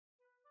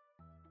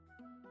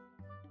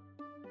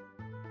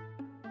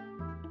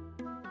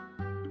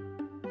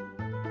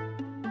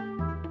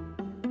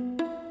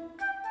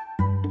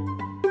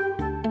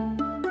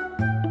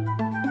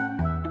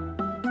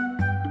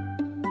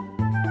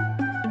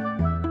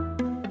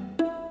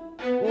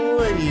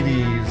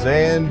Ladies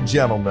and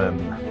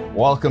gentlemen,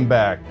 welcome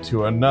back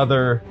to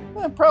another,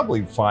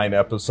 probably fine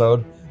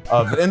episode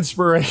of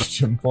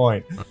Inspiration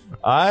Point.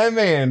 I'm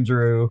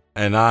Andrew.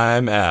 And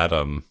I'm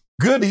Adam.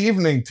 Good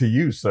evening to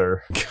you,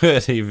 sir.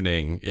 Good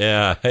evening.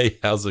 Yeah. Hey,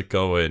 how's it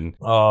going?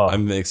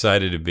 I'm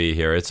excited to be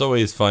here. It's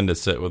always fun to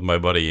sit with my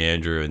buddy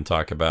Andrew and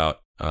talk about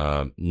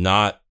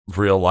not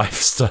real life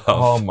stuff.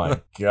 Oh my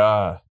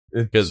God.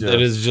 Because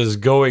it is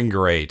just going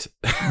great.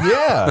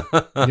 Yeah.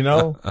 You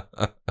know,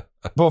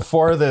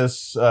 before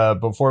this,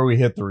 before we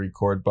hit the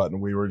record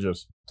button, we were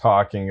just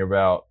talking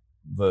about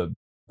the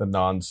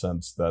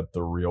nonsense that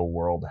the real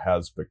world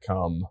has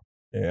become.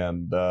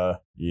 And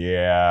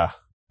yeah.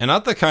 And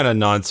not the kind of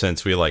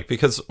nonsense we like,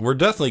 because we're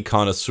definitely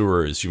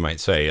connoisseurs, you might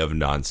say, of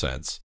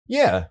nonsense.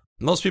 Yeah.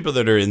 Most people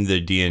that are in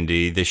the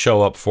D&D, they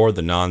show up for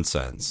the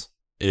nonsense.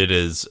 It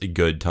is a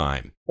good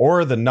time.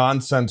 Or the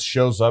nonsense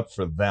shows up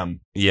for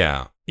them.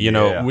 Yeah. You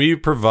know, we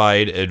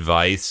provide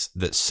advice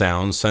that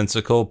sounds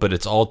sensical, but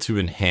it's all to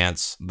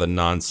enhance the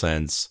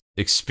nonsense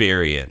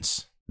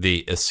experience,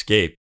 the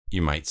escape,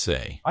 you might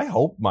say. I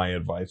hope my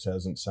advice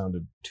hasn't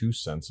sounded too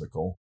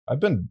sensical.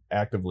 I've been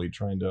actively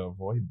trying to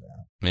avoid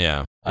that.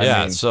 Yeah.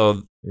 Yeah.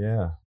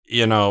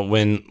 You know,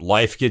 when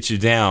life gets you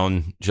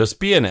down, just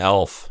be an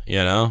elf,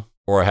 you know,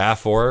 or a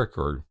half orc,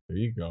 or there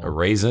you go. A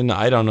raisin.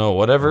 I don't know,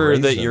 whatever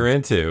that you're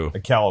into. A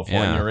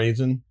California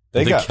raisin.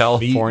 They the got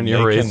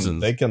California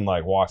raisins. They can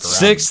like walk around.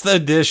 6th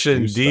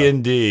edition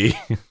D&D.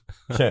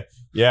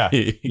 Yeah.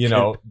 You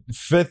know,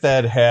 5th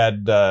Ed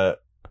had,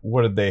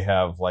 what did they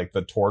have? Like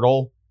the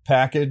Tortle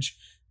package.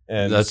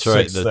 And that's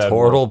right, the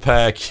Tortle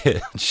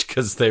package,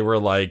 because they were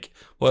like,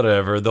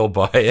 whatever, they'll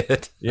buy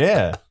it.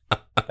 Yeah.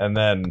 And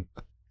then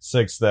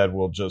 6th Ed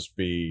will just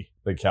be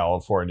the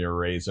California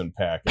raisin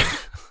package.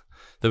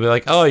 They'll be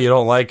like, oh, you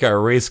don't like our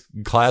race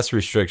class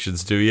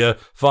restrictions, do you?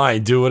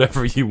 Fine, do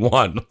whatever you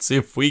want. Let's see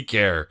if we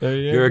care.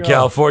 You're a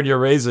California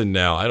raisin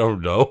now. I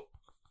don't know.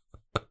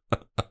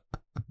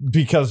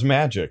 Because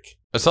magic.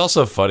 It's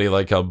also funny,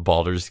 like on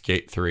Baldur's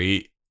Gate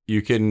 3,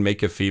 you can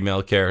make a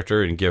female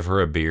character and give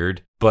her a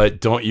beard, but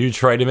don't you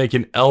try to make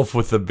an elf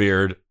with a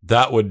beard.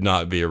 That would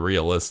not be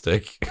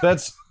realistic.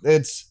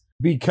 It's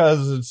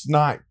because it's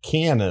not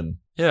canon.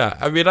 Yeah,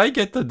 I mean, I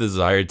get the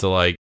desire to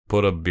like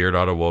put a beard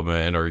on a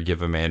woman or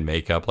give a man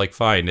makeup. Like,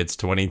 fine, it's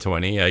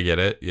 2020. I get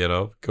it. You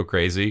know, go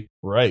crazy.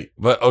 Right.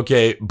 But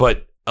okay,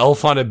 but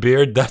elf on a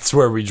beard, that's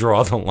where we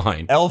draw the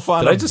line. Elf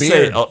on a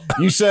beard.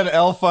 You said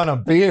elf on a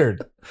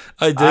beard.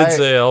 I did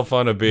say elf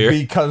on a beard.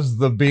 Because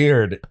the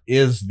beard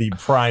is the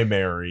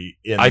primary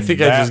in I think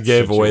that I just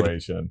gave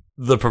situation. Away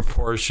the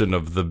proportion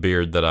of the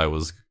beard that I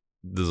was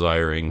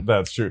desiring.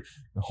 That's true.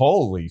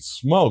 Holy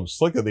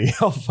smokes. Look at the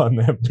elf on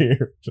that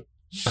beard.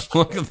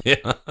 Look at the...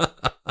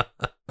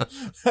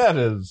 That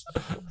is...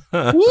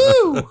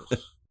 Woo!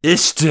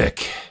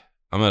 Ishtik.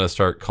 I'm going to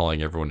start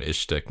calling everyone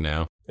Ishtik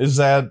now. Is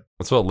that...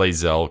 That's what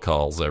Lae'zel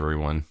calls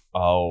everyone.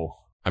 Oh.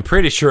 I'm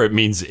pretty sure it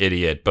means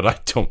idiot, but I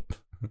don't...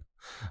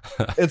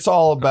 It's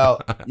all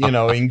about, you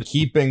know, in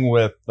keeping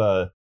with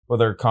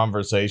our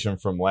conversation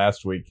from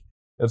last week,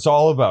 it's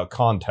all about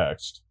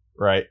context,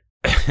 right?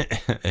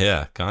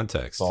 Yeah,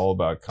 context. It's all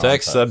about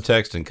context. Text,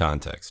 subtext, and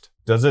context.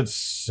 Does it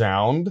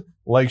sound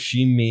like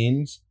she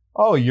means,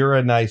 oh, you're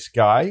a nice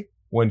guy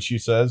when she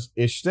says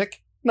ishtik?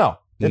 No,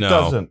 it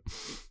doesn't.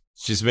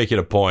 She's making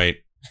a point.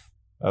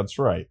 That's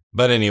right.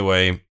 But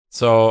anyway,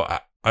 so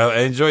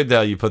I enjoyed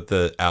that you put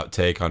the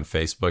outtake on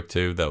Facebook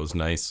too. That was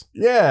nice.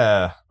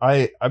 Yeah,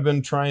 I've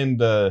been trying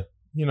to,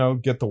 you know,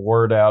 get the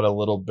word out a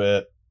little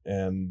bit.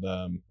 And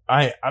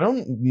I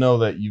don't know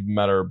that you've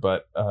met her,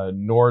 but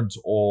Nord's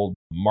old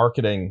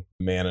marketing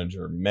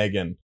manager,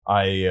 Megan,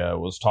 I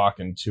was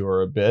talking to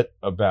her a bit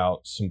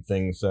about some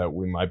things that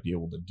we might be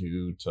able to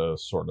do to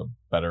sort of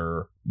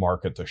better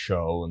market the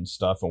show and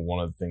stuff. And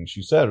one of the things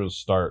she said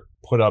was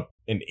put up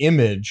an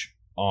image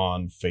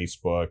on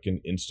Facebook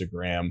and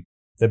Instagram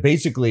that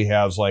basically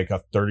has like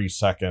a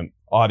 30-second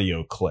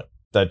audio clip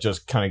that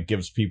just kind of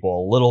gives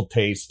people a little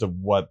taste of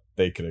what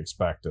they could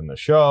expect in the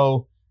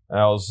show. And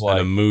I was like...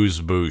 And a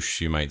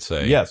amuse-bouche, you might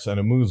say. Yes, an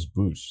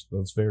amuse-bouche.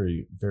 That's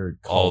very, very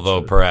cultured.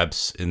 Although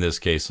perhaps in this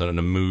case, an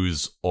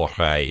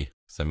amuse-oreille.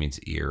 That means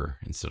ear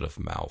instead of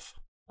mouth.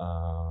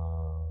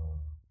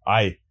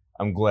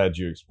 I'm glad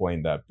you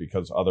explained that,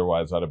 because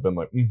otherwise I'd have been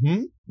like,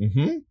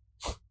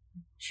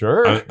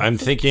 sure. I'm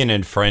thinking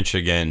in French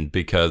again,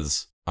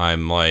 because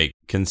I'm like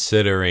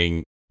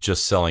considering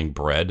just selling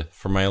bread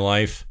for my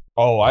life.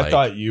 Oh, I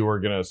thought you were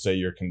going to say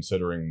you're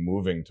considering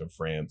moving to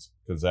France,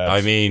 because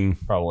that's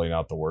probably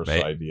not the worst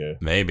idea.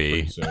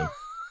 Maybe.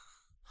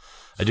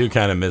 I do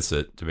kind of miss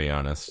it, to be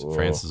honest. Whoa.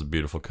 France is a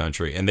beautiful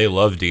country, and they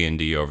love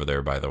D&D over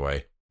there, by the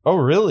way. Oh,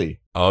 really?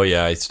 Oh,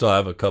 yeah. I still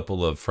have a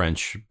couple of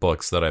French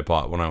books that I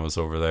bought when I was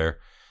over there.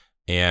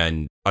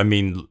 And, I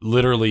mean,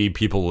 literally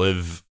people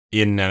live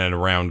in and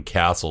around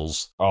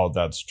castles. Oh,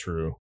 that's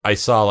true. I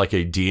saw, like,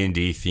 a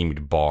D&D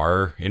themed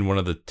bar in one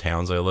of the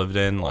towns I lived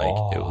in.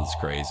 Like, it was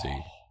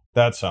crazy.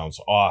 That sounds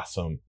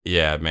awesome.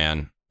 Yeah,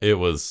 man. It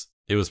was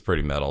It was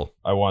pretty metal.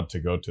 I want to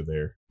go to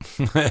there.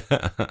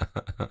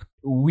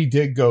 We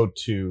did go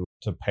to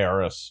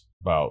Paris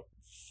about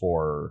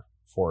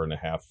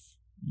 4.5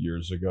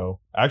 years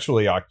ago.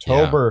 Actually,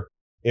 October,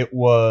 it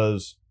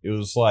was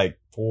like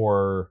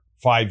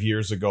 5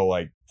 years ago,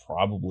 like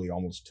probably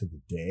almost to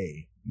the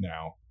day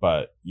now.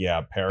 But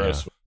yeah,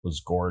 Paris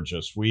was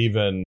gorgeous.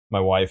 My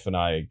wife and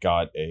I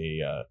got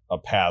a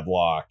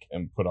padlock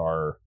and put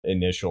our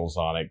initials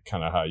on it,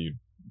 kind of how you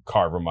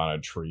carve them on a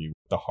tree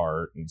with the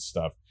heart and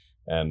stuff.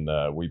 And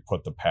we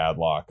put the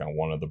padlock on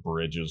one of the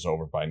bridges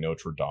over by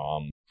Notre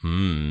Dame.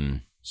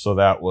 So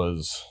that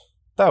was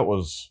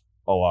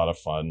a lot of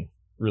fun.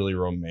 Really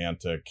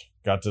romantic.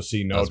 Got to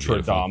see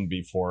Notre Dame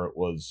before it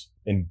was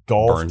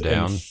engulfed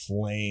in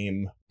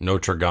flame.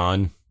 Notre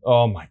Dame.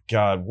 Oh my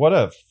God. What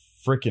a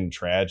freaking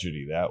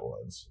tragedy that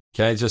was.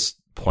 Can I just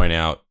point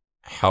out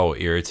how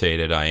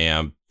irritated I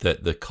am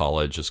that the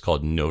college is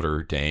called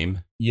Notre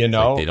Dame? You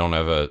know, like they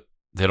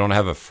don't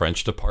have a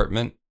French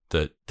department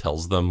that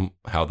tells them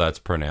how that's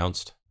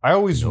pronounced. I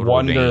always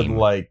wondered,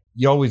 like,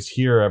 you always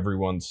hear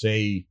everyone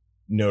say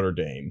Notre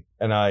Dame,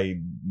 and I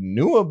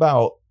knew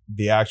about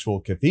the actual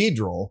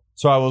cathedral,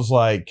 so I was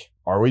like,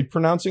 are we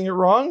pronouncing it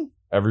wrong?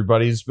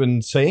 Everybody's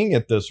been saying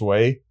it this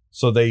way,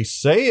 so they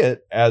say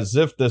it as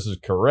if this is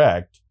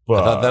correct.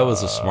 But I thought that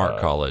was a smart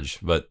college,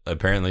 but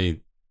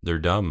apparently they're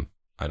dumb.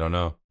 I don't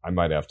know. I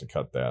might have to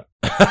cut that.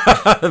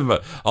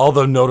 But all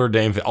the Notre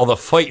Dame, all the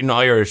fighting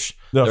Irish,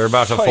 they're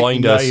about to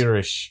find us.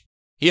 Irish.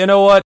 You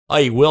know what?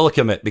 I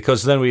welcome it,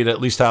 because then we'd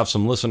at least have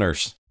some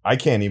listeners. I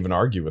can't even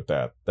argue with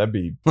that. That'd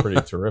be pretty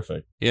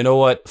terrific. You know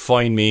what?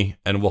 Find me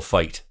and we'll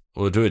fight.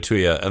 We'll do it to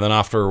you. And then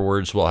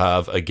afterwards, we'll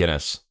have a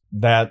Guinness.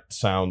 That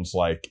sounds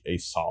like a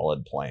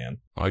solid plan.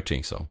 I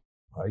think so.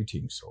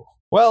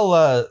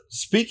 Well,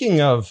 speaking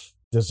of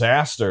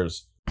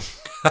disasters.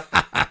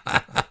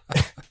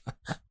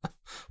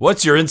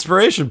 What's your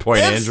inspiration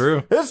point,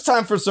 Andrew? It's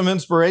time for some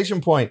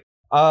inspiration point.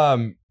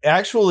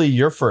 Actually,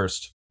 you're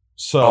first.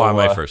 So, am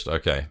I first?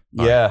 Okay.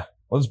 Yeah. Right.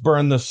 Let's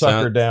burn this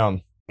sucker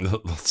down.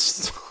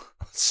 Let's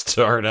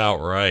start out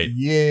right.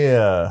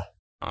 Yeah.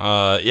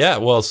 Yeah.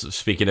 Well,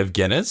 speaking of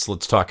Guinness,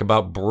 let's talk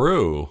about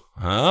brew.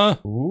 Huh?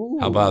 Ooh.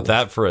 How about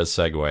that for a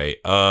segue?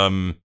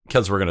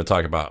 Because we're going to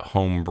talk about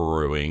home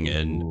brewing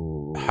and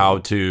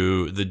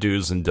the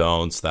do's and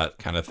don'ts, that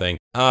kind of thing.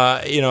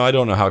 I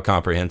don't know how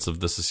comprehensive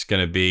this is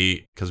going to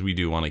be, because we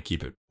do want to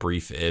keep it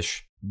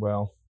brief-ish.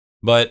 Well.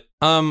 But,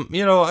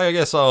 I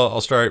guess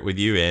I'll start with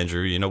you,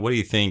 Andrew. What do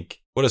you think?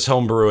 What is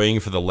home brewing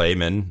for the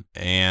layman?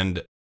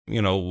 And,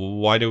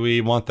 why do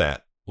we want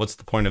that? What's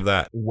the point of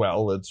that?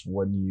 Well, it's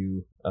when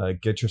you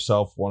get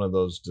yourself one of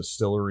those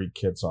distillery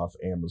kits off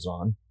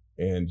Amazon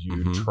and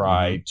you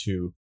try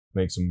to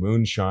make some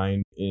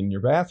moonshine in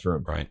your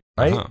bathroom. Right.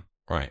 Right? Uh-huh.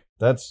 Right.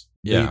 That's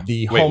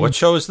the Wait, what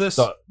show is this?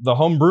 The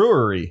home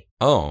brewery.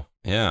 Oh,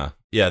 yeah.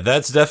 Yeah,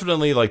 that's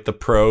definitely like the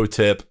pro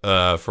tip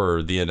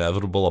for the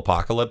inevitable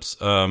apocalypse.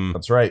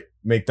 That's right.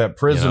 Make that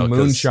prison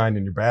moonshine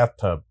in your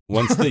bathtub.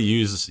 Once the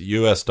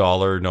US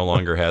dollar no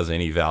longer has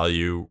any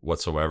value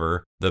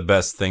whatsoever, the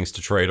best things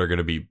to trade are going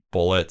to be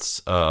bullets,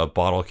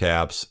 bottle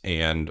caps,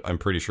 and I'm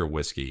pretty sure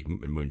whiskey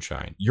and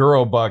moonshine.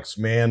 Eurobucks,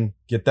 man.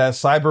 Get that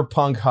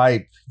cyberpunk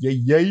hype.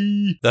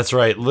 Yay. That's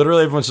right.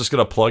 Literally everyone's just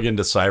going to plug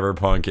into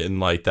cyberpunk and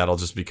like that'll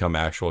just become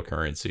actual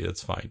currency.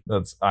 That's fine.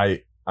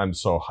 I'm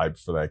so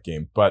hyped for that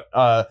game. But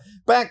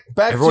back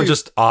everyone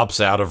just opts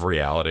out of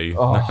reality.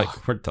 Oh,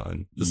 like, we're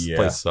done. This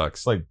place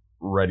sucks. It's like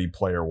Ready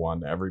Player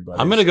One.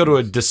 Everybody. I'm gonna go to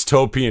a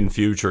dystopian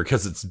future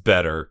because it's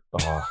better.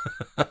 Oh.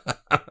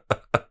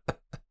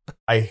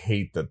 I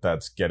hate that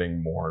that's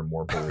getting more and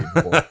more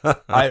believable.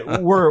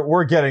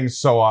 We're getting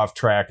so off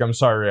track. I'm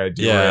sorry I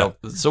derailed.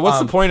 Yeah. So what's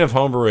the point of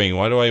homebrewing?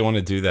 Why do I want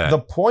to do that? The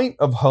point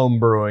of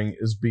homebrewing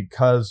is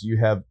because you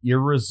have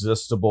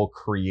irresistible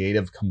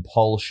creative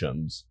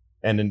compulsions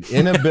and an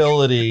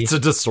inability... It's a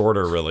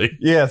disorder, really.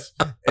 Yes.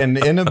 An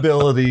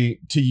inability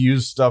to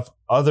use stuff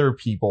other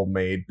people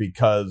made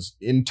because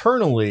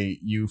internally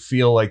you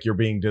feel like you're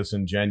being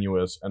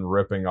disingenuous and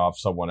ripping off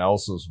someone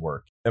else's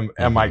work.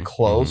 Am I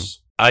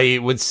close? I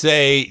would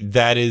say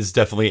that is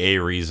definitely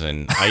a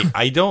reason.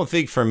 I don't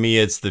think for me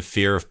it's the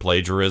fear of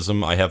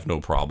plagiarism. I have no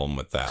problem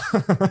with that.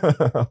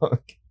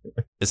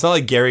 Okay. It's not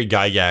like Gary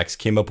Gygax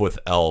came up with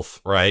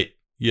Elf, right?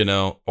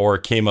 Or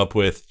came up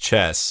with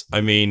chess. I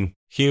mean...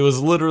 He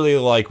was literally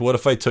like, what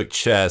if I took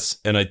chess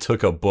and I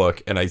took a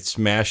book and I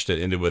smashed it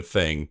into a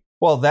thing?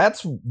 Well,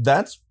 that's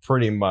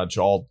pretty much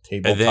all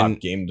tabletop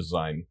game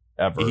design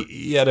ever.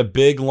 He had a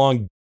big,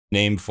 long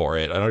name for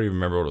it. I don't even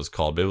remember what it was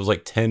called, but it was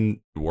like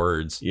 10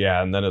 words.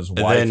 Yeah, and then his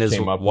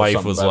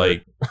wife was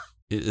like,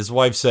 his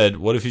wife said,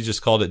 what if you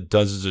just called it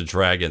Dungeons and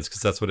Dragons?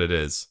 Because that's what it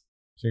is.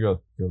 She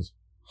goes,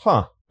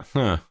 huh.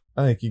 I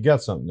think you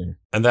got something there.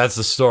 And that's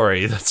the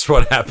story. That's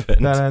what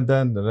happened. Dun,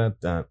 dun, dun, dun,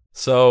 dun.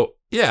 So...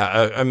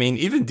 Yeah, I mean,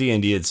 even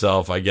D&D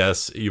itself, I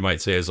guess you might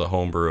say, is a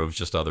homebrew of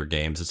just other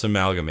games. It's an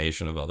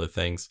amalgamation of other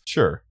things.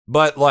 Sure.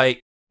 But,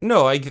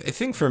 no, I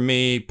think for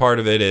me, part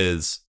of it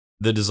is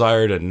the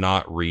desire to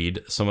not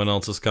read someone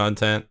else's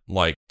content,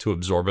 like to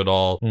absorb it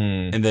all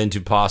and then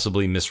to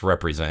possibly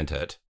misrepresent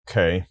it.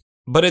 Okay.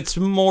 But it's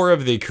more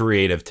of the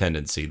creative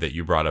tendency that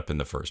you brought up in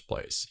the first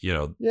place.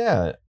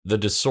 Yeah. The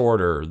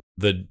disorder,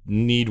 the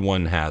need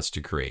one has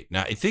to create.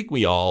 Now, I think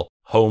we all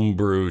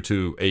homebrew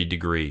to a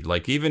degree.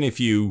 Like, even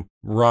if you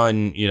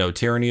run,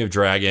 Tyranny of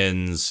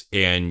Dragons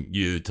and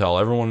you tell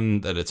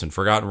everyone that it's in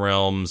Forgotten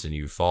Realms and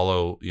you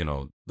follow,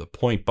 the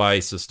point buy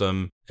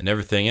system and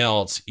everything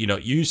else,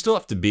 you still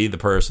have to be the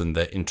person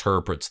that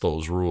interprets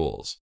those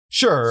rules.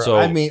 Sure. So,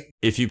 I mean,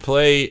 if you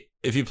play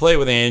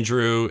with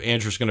Andrew,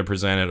 Andrew's going to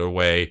present it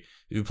away.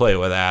 If you play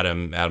with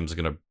Adam, Adam's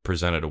going to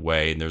present it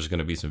away, and there's going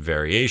to be some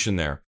variation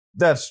there.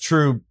 That's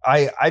true.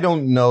 I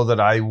don't know that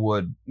I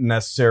would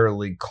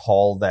necessarily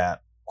call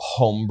that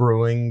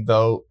homebrewing,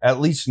 though, at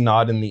least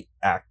not in the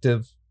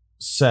active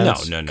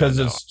sense. No. Because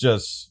it's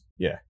just,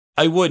 yeah.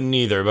 I wouldn't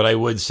either, but I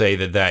would say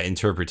that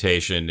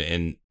interpretation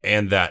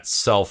and that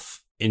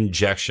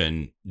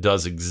self-injection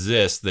does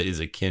exist that is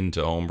akin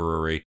to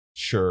homebrewery.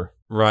 Sure.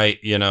 Right?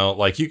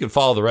 Like, you can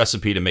follow the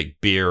recipe to make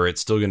beer.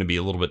 It's still going to be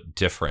a little bit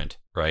different,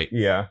 right?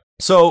 Yeah.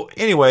 So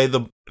anyway,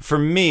 for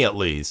me at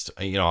least,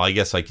 I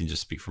guess I can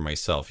just speak for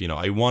myself.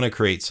 I want to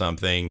create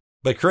something,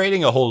 but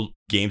creating a whole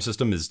game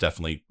system is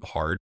definitely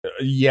hard.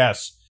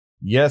 Yes.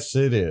 Yes,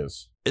 it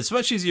is. It's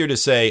much easier to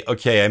say,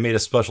 okay, I made a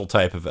special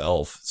type of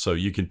elf, so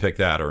you can pick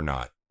that or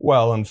not.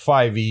 Well, and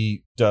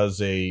 5e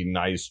does a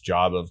nice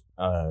job of,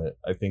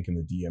 I think in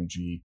the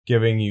DMG,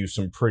 giving you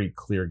some pretty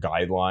clear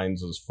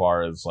guidelines as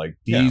far as like,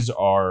 these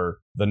are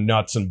the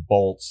nuts and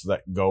bolts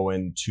that go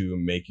into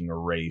making a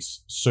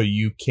race. So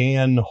you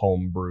can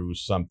homebrew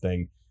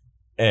something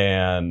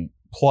and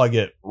plug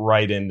it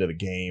right into the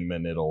game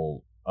and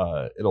it'll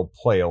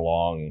play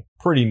along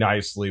pretty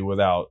nicely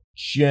without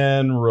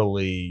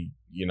generally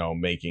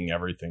making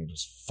everything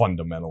just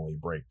fundamentally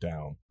break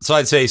down. So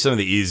I'd say some of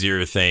the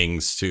easier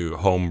things to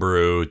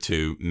homebrew,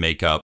 to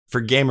make up. For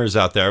gamers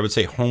out there, I would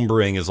say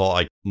homebrewing is all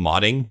like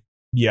modding.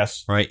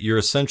 Yes. Right? You're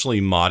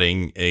essentially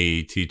modding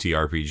a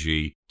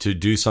TTRPG to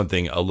do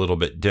something a little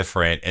bit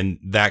different. And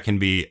that can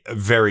be a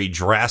very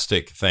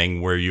drastic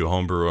thing where you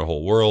homebrew a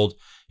whole world.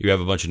 You have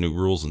a bunch of new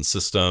rules and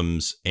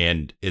systems,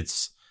 and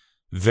it's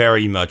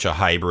very much a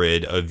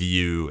hybrid of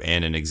you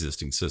and an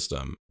existing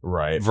system.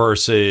 Right.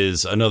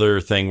 Versus another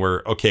thing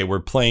where, okay, we're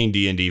playing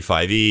D&D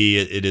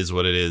 5e. It is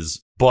what it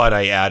is. But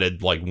I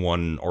added like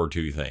one or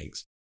two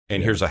things.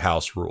 And here's a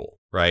house rule,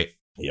 right?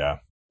 Yeah.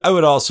 I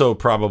would also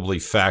probably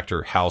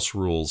factor house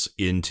rules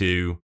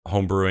into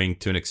homebrewing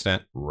to an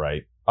extent.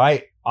 Right.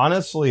 I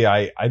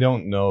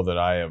don't know that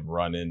I have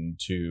run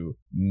into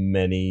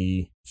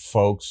many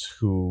folks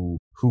who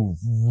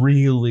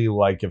really,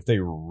 like, if they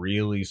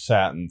really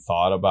sat and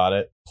thought about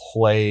it,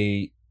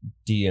 play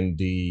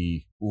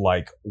D&D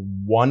like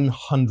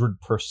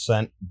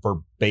 100%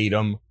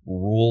 verbatim,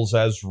 rules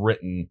as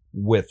written,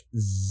 with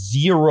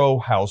zero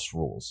house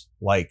rules.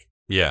 Like,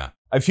 yeah.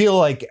 I feel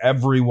like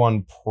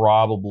everyone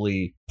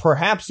probably,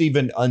 perhaps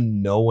even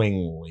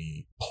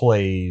unknowingly,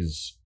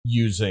 plays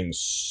using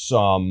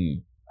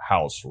some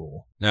house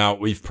rule. Now,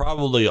 we've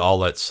probably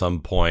all at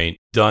some point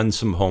done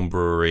some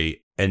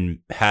homebrewery and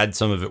had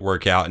some of it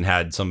work out and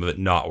had some of it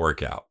not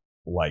work out.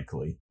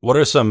 Likely. What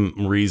are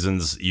some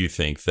reasons you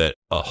think that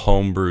a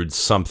homebrewed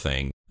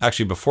something?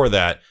 Actually, before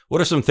that, what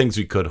are some things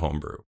we could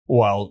homebrew?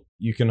 Well,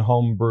 you can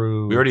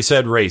homebrew. We already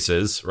said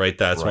races, right?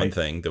 That's one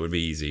thing that would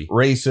be easy.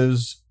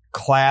 Races,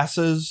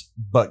 classes,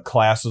 but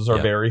classes are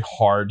very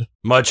hard.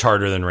 Much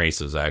harder than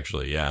races,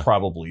 actually, yeah.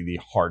 Probably the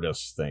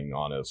hardest thing,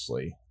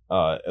 honestly,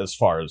 as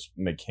far as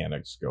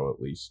mechanics go, at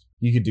least.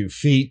 You could do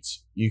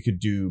feats. You could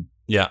do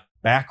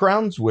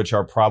backgrounds, which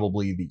are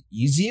probably the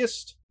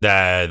easiest.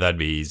 That'd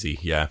be easy,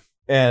 yeah.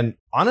 And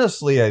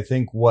honestly, I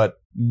think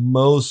what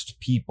most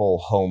people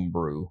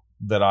homebrew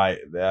that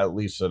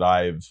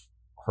I've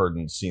heard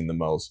and seen the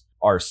most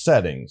are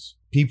settings.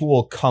 People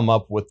will come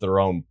up with their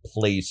own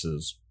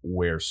places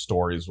where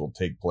stories will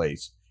take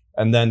place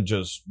and then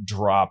just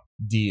drop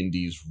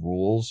D&D's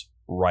rules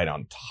right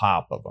on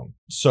top of them.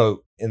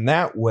 So in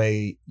that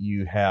way,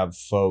 you have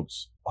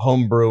folks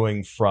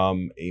homebrewing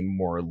from a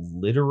more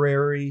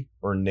literary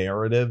or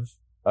narrative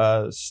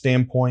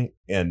standpoint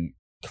and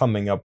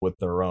coming up with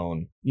their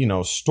own,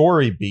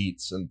 story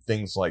beats and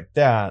things like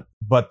that,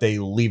 but they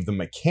leave the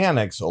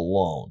mechanics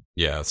alone.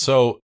 Yeah,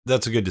 so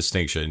that's a good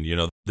distinction.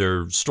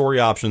 There are story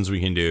options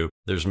we can do.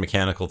 There's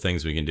mechanical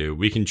things we can do.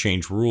 We can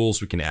change rules.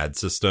 We can add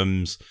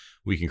systems.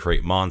 We can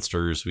create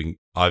monsters. We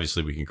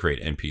can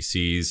create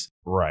NPCs.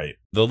 Right.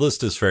 The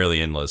list is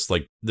fairly endless.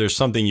 Like, there's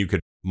something you could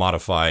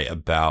modify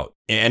about,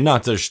 and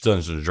not just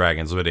Dungeons and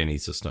Dragons, but any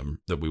system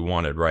that we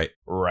wanted, right?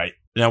 Right.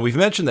 Now, we've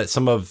mentioned that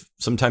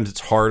sometimes it's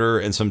harder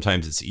and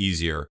sometimes it's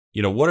easier.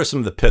 What are some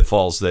of the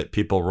pitfalls that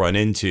people run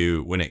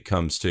into when it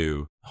comes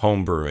to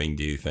homebrewing,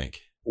 do you think?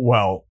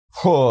 Well,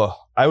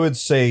 I would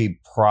say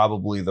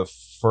probably the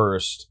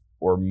first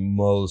or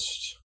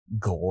most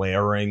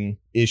glaring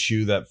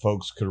issue that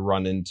folks could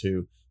run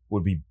into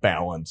would be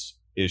balance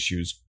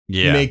issues.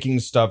 Yeah. Making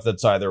stuff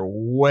that's either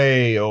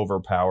way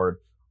overpowered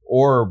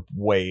or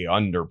way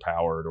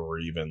underpowered or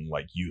even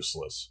like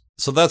useless.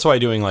 So that's why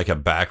doing like a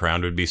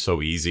background would be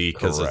so easy,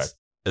 because it's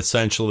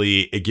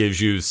essentially it gives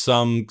you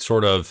some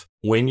sort of,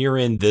 when you're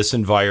in this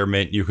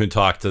environment, you can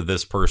talk to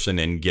this person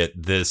and get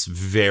this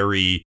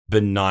very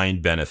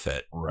benign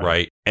benefit,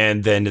 right?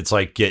 And then it's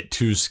like get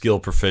 2 skill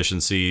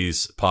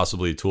proficiencies,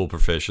 possibly tool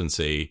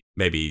proficiency,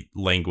 maybe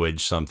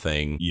language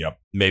something. Yep.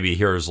 Maybe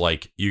here's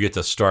like you get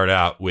to start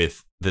out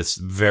with this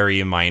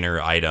very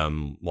minor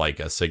item like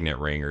a signet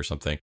ring or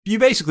something. You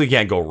basically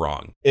can't go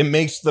wrong. It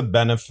makes the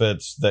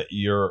benefits that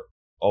you're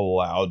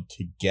allowed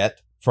to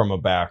get from a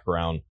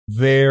background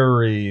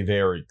very,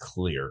 very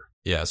clear.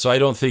 Yeah, so I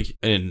don't think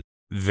in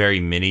very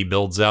many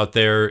builds out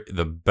there,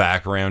 the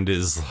background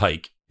is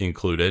like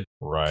included.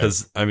 Right.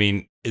 Because, I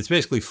mean, it's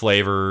basically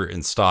flavor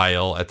and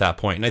style at that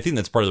point. And I think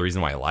that's part of the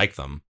reason why I like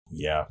them.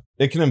 Yeah.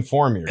 It can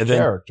inform your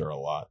character a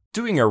lot.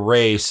 Doing a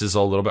race is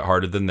a little bit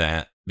harder than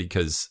that,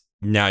 because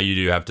now you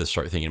do have to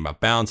start thinking about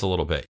balance a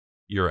little bit.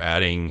 You're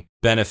adding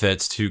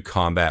benefits to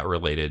combat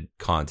related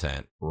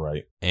content.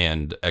 Right.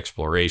 And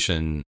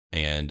exploration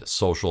and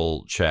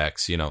social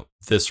checks,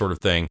 this sort of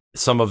thing.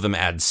 Some of them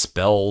add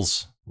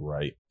spells.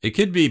 Right. It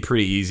could be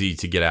pretty easy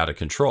to get out of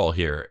control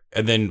here.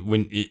 And then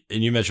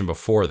and you mentioned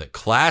before that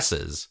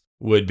classes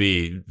would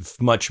be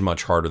much,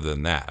 much harder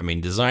than that. I mean,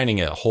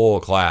 designing a whole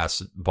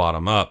class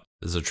bottom up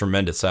is a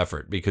tremendous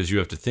effort, because you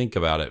have to think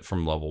about it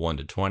from level 1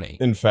 to 20.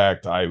 In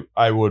fact,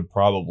 I would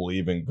probably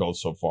even go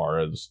so far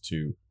as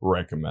to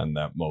recommend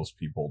that most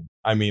people,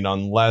 I mean,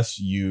 unless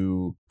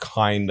you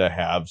kind of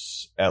have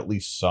at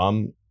least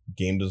some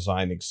game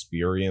design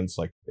experience,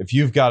 like if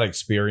you've got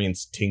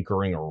experience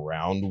tinkering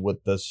around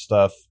with this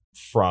stuff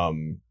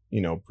from,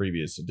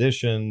 previous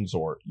editions,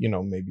 or,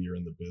 maybe you're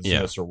in the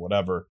business or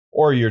whatever,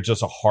 or you're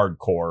just a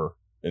hardcore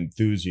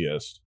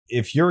enthusiast.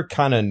 If you're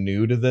kind of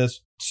new to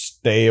this,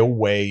 stay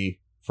away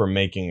from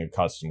making a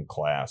custom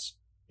class.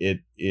 It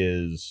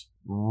is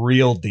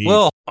real deep.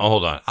 Well,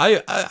 hold on.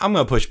 I'm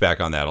going to push back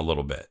on that a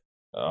little bit.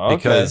 Okay.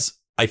 Because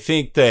I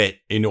think that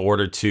in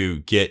order to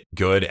get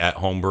good at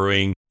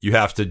homebrewing, you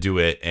have to do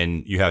it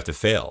and you have to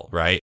fail,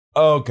 right?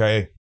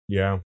 Okay.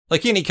 Yeah.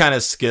 Like any kind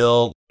of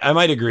skill, I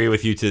might agree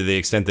with you to the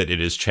extent that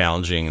it is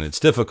challenging and it's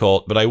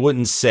difficult, but I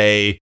wouldn't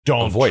say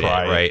don't avoid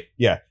try it, right?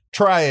 Yeah.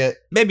 Try it.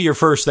 Maybe your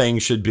first thing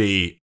should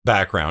be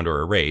background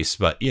or a race,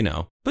 but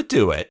but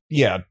do it.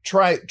 Yeah.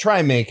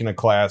 Try making a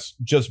class.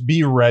 Just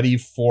be ready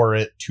for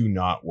it to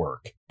not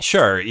work.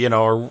 Sure.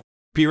 Or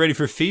be ready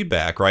for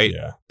feedback, right?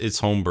 Yeah.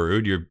 It's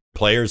homebrewed. Your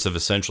players have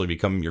essentially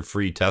become your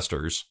free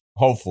testers.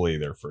 Hopefully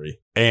they're free.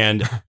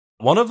 And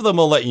one of them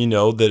will let you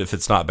know that if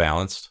it's not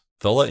balanced,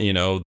 they'll let you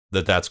know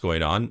that that's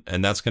going on.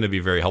 And that's going to be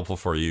very helpful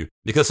for you,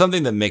 because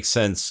something that makes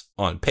sense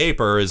on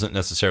paper isn't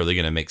necessarily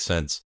going to make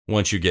sense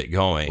once you get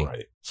going.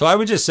 Right. So I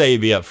would just say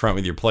be upfront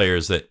with your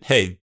players that,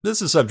 hey,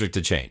 this is subject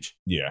to change.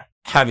 Yeah.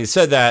 Having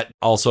said that,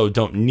 also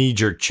don't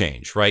knee-jerk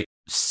change, right?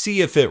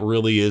 See if it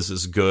really is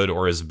as good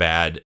or as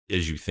bad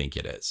as you think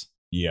it is.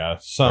 Yeah.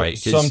 Right?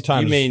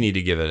 Sometimes you may need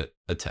to give it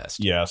a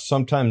test. Yeah.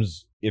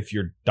 Sometimes if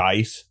your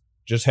dice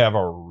just have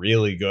a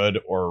really good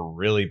or a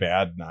really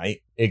bad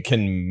night, it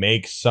can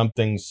make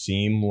something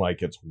seem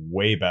like it's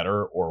way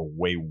better or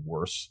way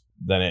worse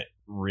than it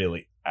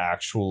really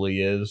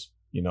actually is.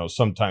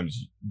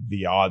 Sometimes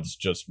the odds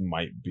just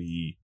might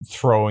be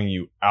throwing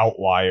you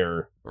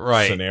outlier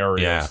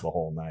scenarios the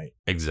whole night.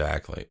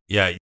 Exactly.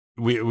 Yeah.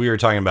 We were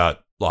talking about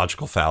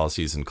logical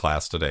fallacies in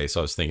class today,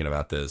 so I was thinking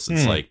about this.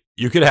 It's like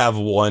you could have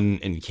one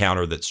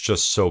encounter that's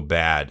just so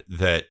bad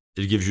that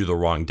it gives you the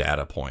wrong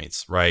data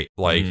points, right?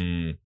 Like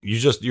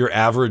your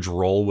average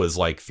roll was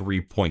like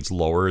 3 points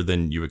lower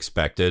than you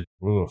expected.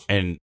 Oof.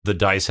 And the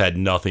dice had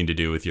nothing to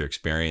do with your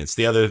experience.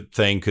 The other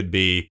thing could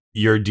be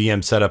your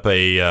DM set up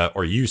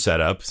or you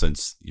set up,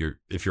 since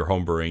if you're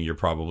homebrewing, you're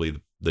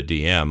probably the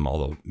DM,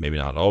 although maybe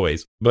not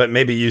always, but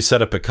maybe you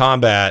set up a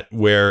combat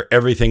where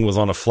everything was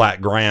on a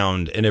flat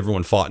ground and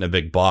everyone fought in a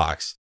big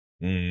box.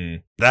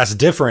 That's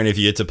different if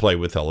you get to play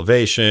with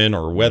elevation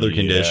or weather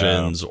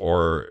conditions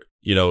or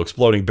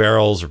exploding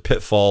barrels or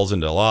pitfalls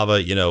into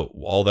lava,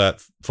 all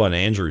that fun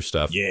Andrew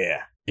stuff.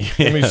 Yeah.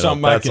 Give me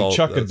something I can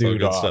chuck a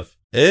dude off. Stuff.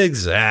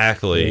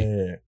 Exactly.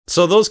 Yeah.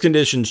 So those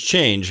conditions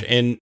change.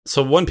 And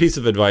so one piece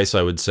of advice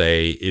I would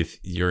say, if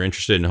you're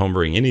interested in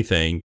homebrewing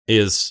anything,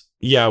 is,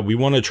 we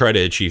want to try to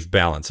achieve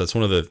balance. That's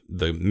one of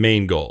the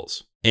main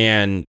goals.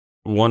 And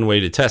one way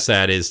to test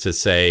that is to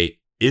say,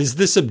 is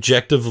this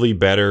objectively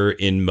better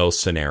in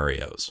most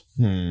scenarios?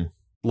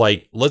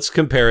 Like, let's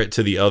compare it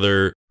to the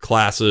other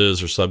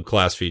classes or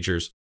subclass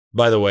features.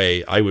 By the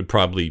way, I would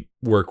probably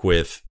work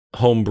with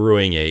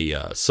homebrewing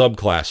a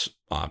subclass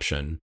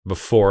option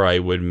before I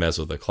would mess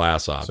with a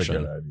class option. That's a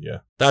good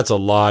idea. That's a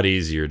lot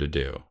easier to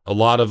do. A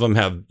lot of them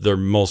have their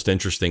most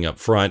interesting up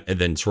front and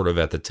then sort of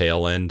at the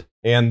tail end.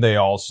 And they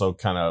also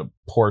kind of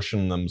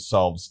portion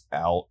themselves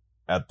out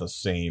at the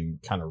same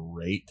kind of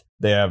rate.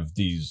 They have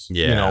these,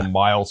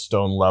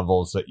 milestone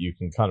levels that you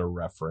can kind of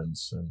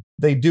reference. And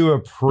they do a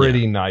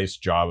pretty nice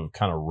job of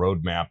kind of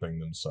road mapping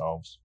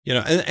themselves.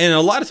 And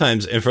a lot of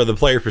times, and for the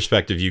player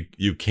perspective,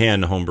 you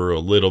can homebrew a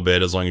little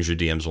bit as long as your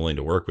DM's willing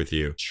to work with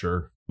you.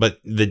 Sure. But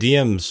the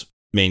DM's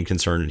main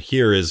concern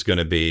here is going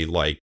to be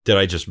like, did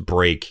I just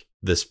break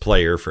this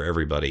player for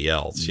everybody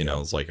else? You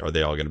know, it's like, are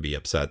they all going to be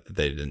upset that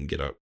they didn't get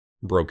a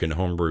broken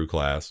homebrew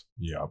class?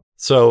 Yeah.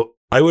 So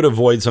I would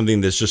avoid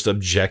something that's just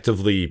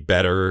objectively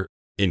better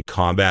in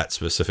combat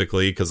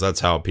specifically, because that's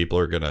how people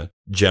are going to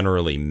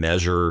generally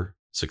measure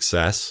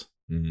success.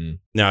 Mm-hmm.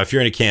 Now, if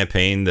you're in a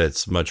campaign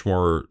that's much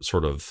more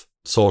sort of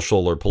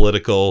social or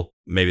political,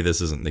 maybe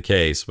this isn't the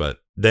case, but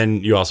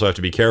then you also have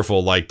to be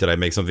careful, like, did I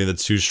make something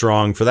that's too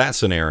strong for that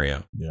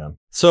scenario? Yeah.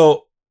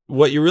 So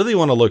what you really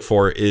want to look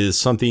for is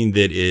something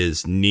that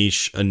is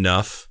niche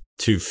enough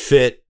to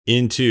fit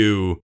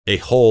into a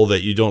hole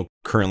that you don't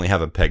currently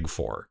have a peg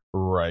for.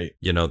 Right.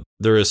 You know,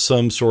 there is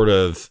some sort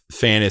of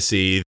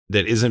fantasy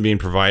that isn't being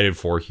provided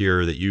for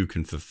here that you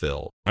can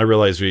fulfill. I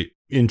realize we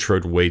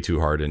introed way too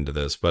hard into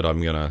this, but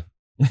I'm going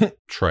to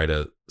try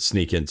to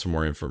sneak in some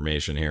more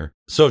information here.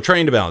 So,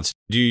 trying to balance.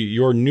 Do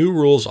your new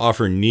rules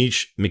offer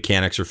niche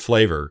mechanics or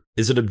flavor?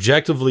 Is it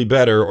objectively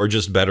better or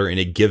just better in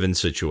a given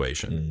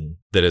situation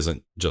that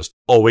isn't just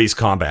always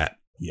combat?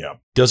 Yeah.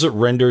 Does it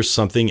render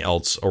something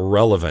else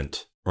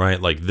irrelevant?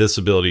 Right? Like this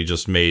ability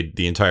just made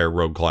the entire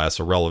rogue class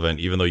irrelevant,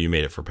 even though you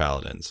made it for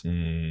paladins.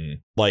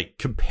 Like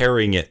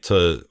comparing it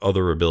to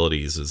other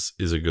abilities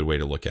is a good way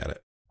to look at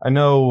it. I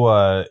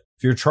know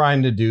if you're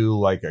trying to do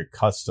like a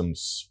custom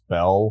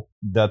spell,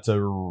 that's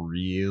a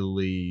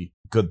really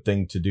good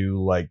thing to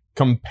do. Like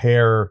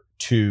compare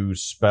two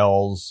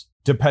spells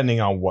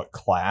depending on what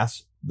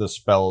class the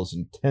spell is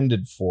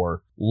intended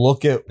for.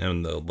 Look at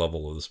and the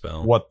level of the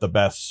spell, what the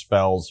best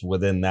spells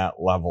within that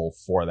level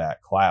for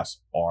that class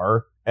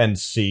are, and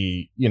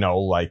see, you know,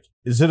 like,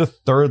 is it a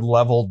 3rd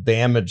level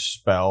damage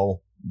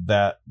spell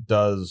that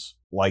does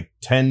like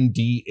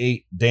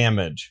 10d8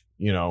 damage?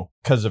 You know,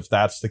 because if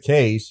that's the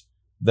case,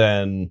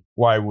 then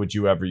why would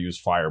you ever use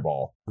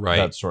Fireball? Right.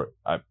 That sort.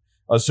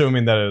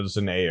 Assuming that it was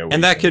an AoE.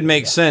 And that could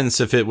make sense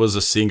if it was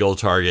a single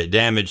target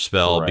damage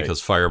spell, right,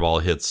 because Fireball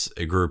hits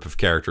a group of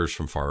characters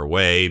from far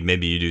away.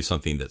 Maybe you do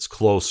something that's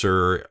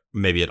closer.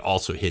 Maybe it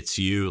also hits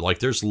you. Like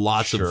there's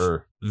lots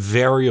of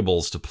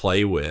variables to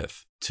play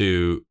with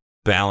to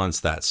balance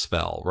that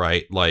spell,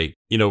 right? Like,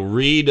 you know,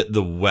 read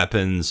the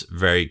weapons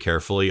very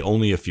carefully.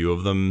 Only a few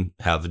of them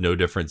have no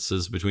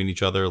differences between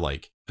each other.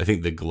 Like, I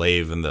think the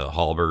glaive and the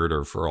halberd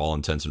are, for all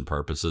intents and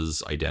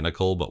purposes,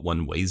 identical, but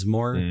one weighs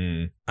more.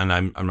 And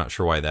I'm not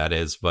sure why that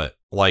is, but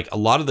like a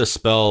lot of the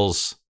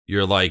spells,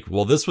 you're like,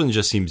 well, this one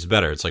just seems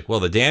better. It's like,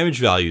 well, the damage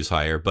value is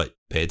higher, but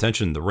pay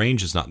attention, the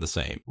range is not the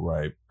same.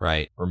 Right.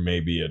 Right. Or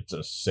maybe it's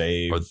a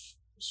save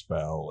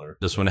spell, or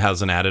this one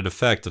has an added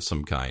effect of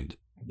some kind.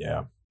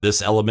 Yeah.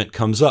 This element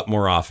comes up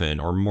more often,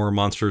 or more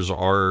monsters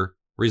are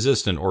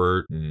resistant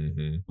or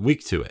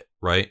weak to it,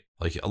 right?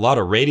 Like a lot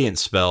of radiant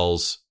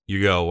spells,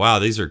 you go, wow,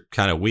 these are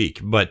kind of weak.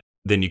 But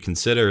then you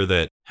consider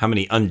that how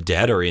many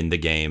undead are in the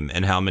game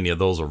and how many of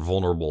those are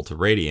vulnerable to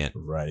radiant.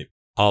 Right.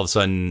 All of a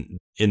sudden,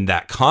 in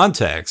that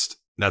context,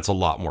 that's a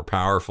lot more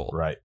powerful.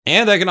 Right.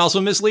 And that can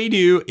also mislead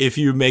you if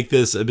you make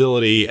this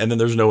ability and then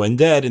there's no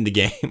undead in the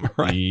game,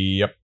 right?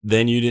 Yep.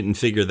 Then you didn't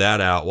figure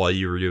that out while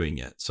you were doing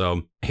it.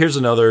 So here's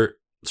another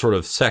sort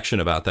of section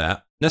about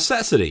that.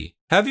 Necessity.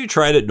 Have you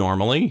tried it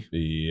normally?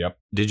 Yep.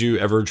 Did you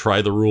ever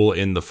try the rule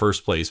in the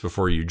first place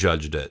before you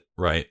judged it,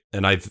 right?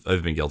 And I've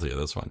been guilty of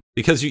this one.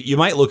 Because you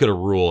might look at a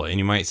rule and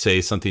you might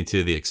say something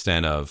to the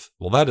extent of,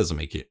 well, that doesn't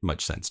make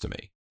much sense to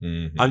me.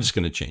 I'm just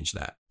going to change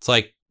that. It's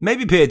like,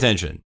 maybe pay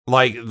attention.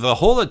 Like the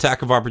whole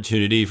attack of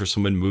opportunity for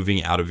someone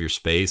moving out of your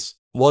space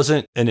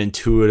wasn't an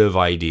intuitive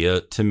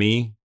idea to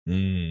me.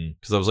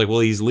 Because I was like,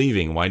 well, he's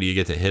leaving. Why do you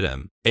get to hit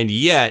him? And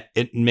yet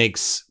it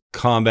makes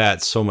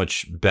combat so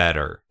much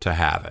better to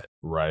have it.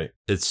 Right.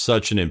 It's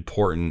such an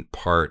important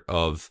part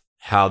of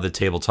how the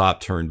tabletop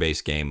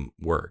turn-based game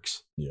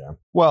works. Yeah.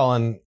 Well,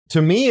 and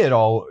to me, it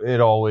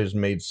always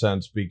made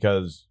sense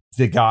because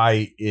the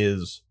guy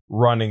is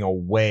running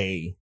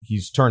away.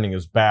 He's turning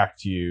his back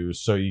to you,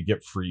 so you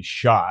get free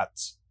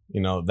shots,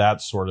 you know,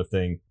 that sort of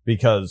thing.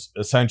 Because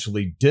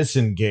essentially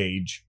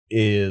disengage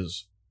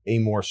is a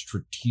more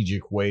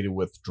strategic way to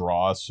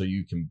withdraw, so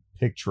you can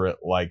picture it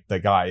like the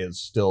guy is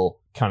still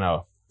kind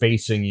of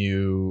facing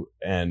you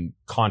and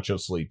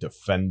consciously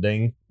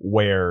defending,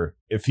 where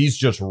if he's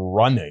just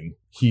running,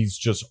 he's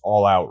just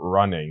all out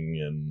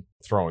running and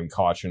throwing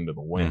caution to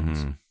the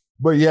winds.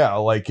 But yeah,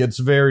 like it's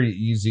very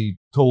easy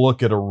to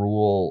look at a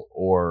rule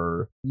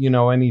or, you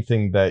know,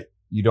 anything that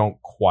you don't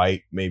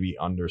quite maybe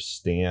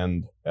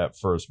understand at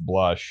first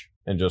blush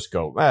and just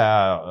go,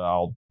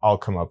 I'll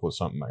come up with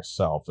something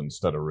myself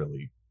instead of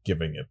really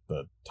giving it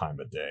the time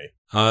of day.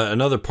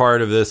 Another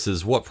part of this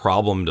is, what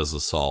problem does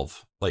it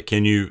solve? Like,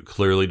 can you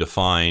clearly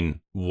define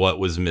what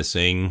was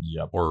missing?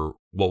 Yep. Or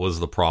what was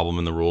the problem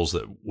in the rules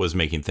that was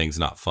making things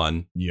not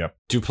fun? Yep.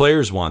 Do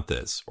players want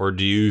this? Or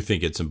do you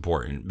think it's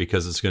important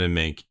because it's going to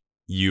make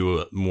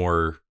you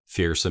more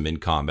fearsome in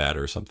combat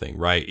or something,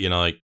 right? You know,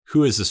 like,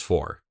 who is this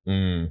for?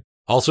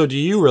 Also, do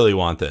you really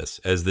want this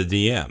as the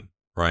DM,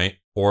 right?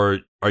 Or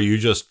are you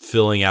just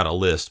filling out a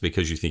list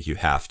because you think you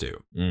have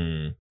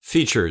to?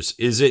 Features.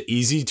 Is it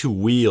easy to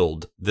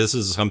wield? This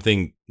is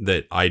something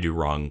that I do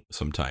wrong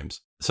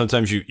sometimes.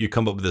 Sometimes you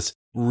come up with this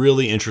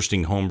really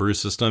interesting homebrew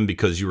system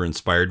because you were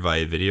inspired by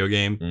a video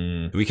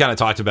game. We kind of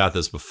talked about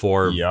this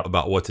before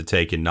about what to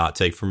take and not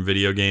take from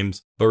video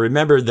games. But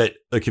remember that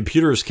a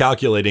computer is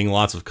calculating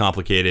lots of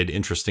complicated,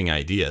 interesting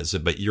ideas,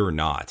 but you're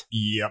not.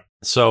 Yep.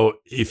 So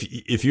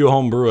if you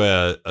homebrew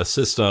a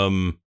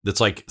system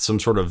that's like some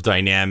sort of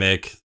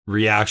dynamic,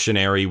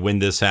 reactionary, when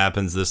this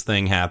happens, this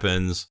thing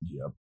happens.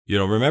 Yep. You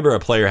know, remember, a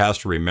player has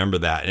to remember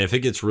that. And if it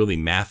gets really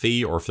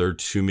mathy, or if there are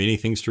too many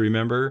things to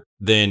remember,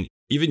 then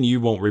even you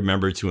won't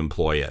remember to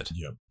employ it.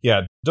 Yep.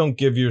 Yeah. Don't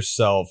give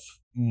yourself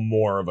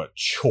more of a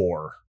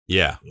chore.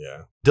 Yeah.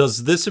 Yeah.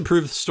 Does this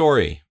improve the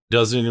story?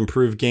 Does it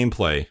improve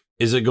gameplay?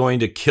 Is it going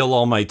to kill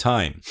all my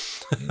time?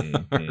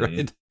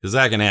 Right? Because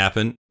that can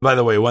happen. By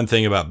the way, one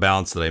thing about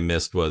balance that I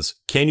missed was,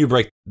 can you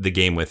break the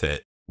game with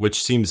it?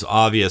 Which seems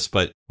obvious,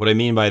 but what I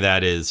mean by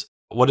that is,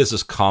 what is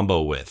this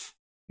combo with?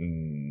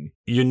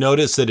 You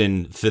notice that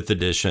in 5th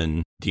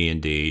edition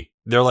D&D,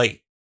 they're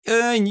like,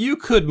 you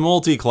could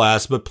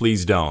multi-class, but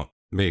please don't,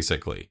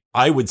 basically.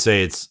 I would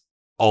say it's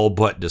all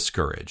but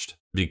discouraged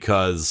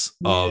because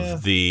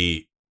of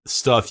the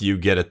stuff you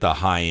get at the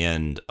high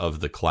end of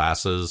the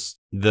classes.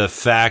 The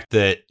fact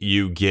that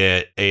you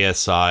get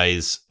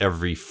ASIs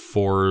every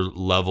 4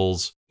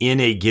 levels in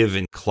a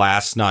given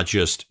class, not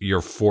just your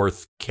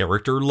 4th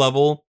character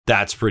level,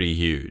 that's pretty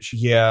huge.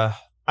 Yeah.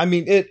 I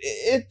mean,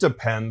 it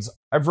depends.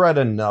 I've read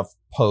enough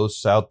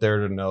posts out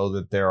there to know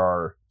that there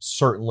are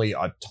certainly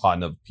a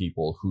ton of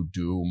people who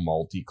do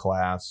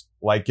multi-class.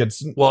 Like,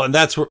 it's... Well, and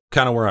that's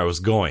kind of where I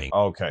was going.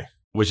 Okay.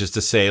 Which is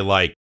to say,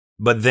 like,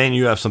 but then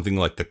you have something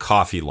like the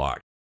coffee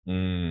lock,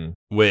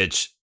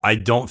 which I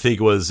don't think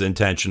was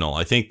intentional.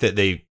 I think that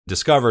they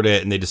discovered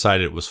it and they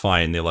decided it was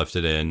fine. They left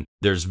it in.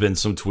 There's been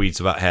some tweets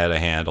about how to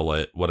handle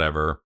it,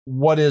 whatever.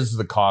 What is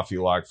the coffee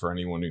lock for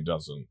anyone who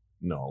doesn't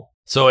know?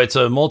 So it's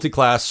a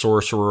multi-class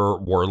sorcerer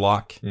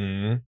warlock.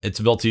 It's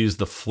built to use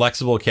the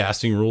flexible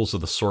casting rules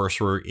of the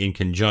sorcerer in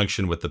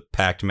conjunction with the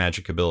packed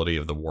magic ability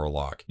of the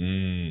warlock.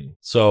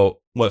 So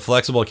what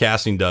flexible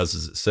casting does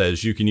is it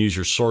says you can use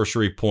your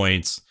sorcery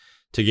points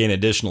to gain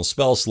additional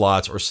spell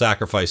slots or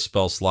sacrifice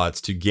spell slots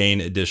to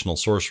gain additional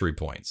sorcery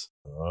points.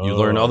 You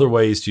learn other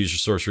ways to use your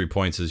sorcery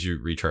points as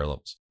you reach higher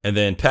levels. And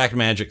then packed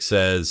magic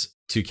says,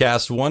 to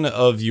cast one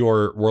of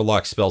your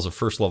warlock spells of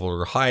 1st level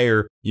or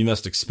higher, you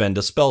must expend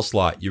a spell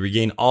slot. You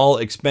regain all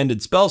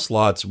expended spell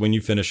slots when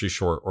you finish a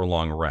short or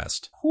long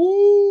rest.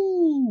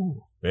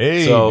 Woo,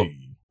 baby. So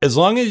as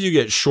long as you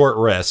get short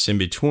rests in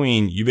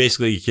between, you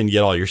basically can get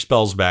all your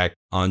spells back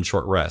on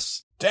short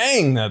rests.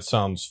 Dang, that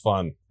sounds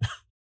fun.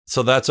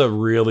 So that's a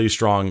really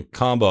strong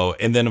combo.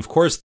 And then, of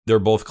course, they're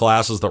both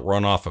classes that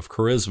run off of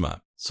charisma.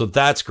 So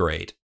that's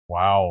great.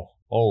 Wow.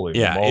 Holy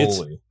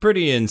moly. It's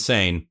pretty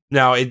insane.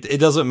 Now, it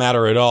doesn't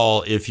matter at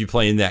all if you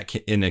play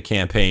in a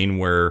campaign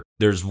where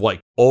there's like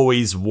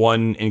always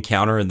one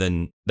encounter and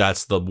then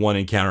that's the one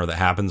encounter that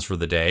happens for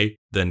the day,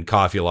 then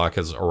coffee lock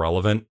is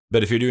irrelevant.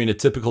 But if you're doing a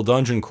typical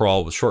dungeon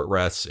crawl with short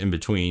rests in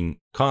between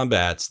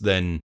combats,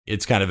 then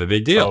it's kind of a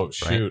big deal. Oh,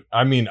 shoot. Right?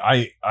 I mean,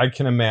 I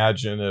can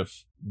imagine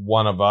if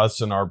one of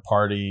us in our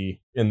party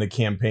in the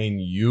campaign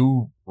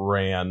you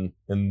ran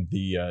in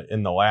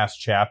the last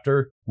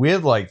chapter, we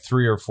had like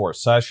 3 or 4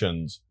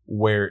 sessions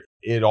where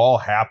it all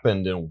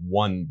happened in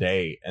one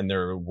day and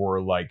there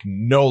were like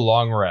no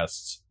long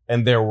rests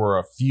and there were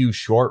a few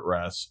short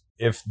rests.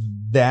 If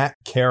that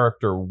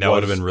character would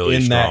have been really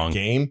in strong. That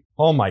game,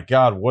 oh my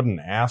God, what an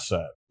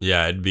asset.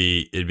 Yeah, it'd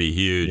be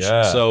huge.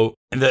 Yeah. So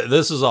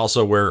this is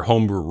also where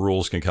homebrew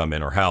rules can come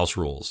in, or house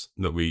rules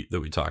that we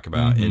talk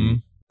about.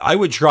 And I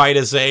would try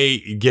to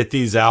say, get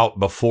these out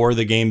before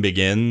the game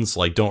begins.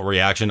 Like, don't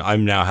reaction.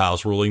 I'm now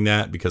house ruling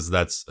that because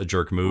that's a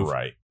jerk move.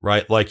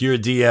 Right. Like, you're a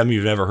DM,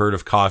 you've never heard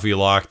of coffee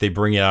lock. They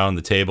bring it out on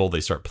the table.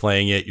 They start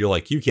playing it. You're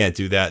like, you can't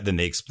do that. Then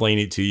they explain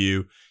it to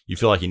you. You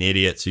feel like an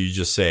idiot. So you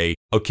just say,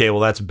 okay,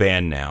 well, that's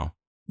banned now.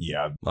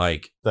 Yeah.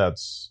 Like,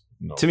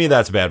 to me,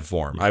 that's bad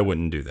form. I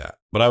wouldn't do that.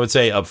 But I would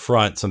say up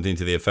front something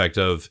to the effect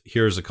of,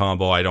 here's a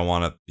combo. I don't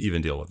want to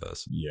even deal with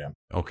this. Yeah.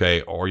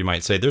 Okay. Or you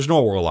might say, there's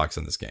no warlocks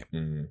in this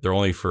game. They're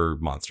only for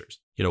monsters.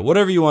 You know,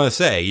 whatever you want to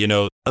say, you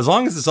know, as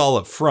long as it's all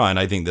up front,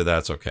 I think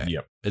that's okay.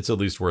 Yep. It's at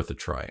least worth a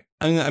try.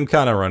 I'm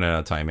kind of running out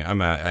of time here.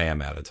 I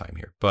am out of time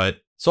here.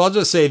 But so I'll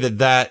just say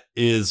that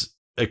is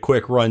a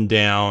quick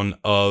rundown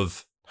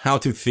of how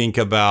to think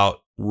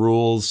about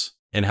rules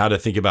and how to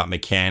think about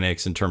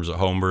mechanics in terms of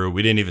homebrew.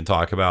 We didn't even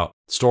talk about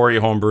story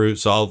homebrew,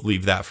 so I'll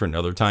leave that for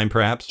another time,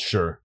 perhaps.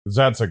 Sure.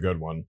 That's a good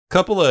one.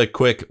 Couple of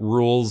quick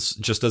rules,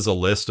 just as a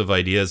list of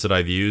ideas that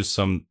I've used.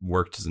 Some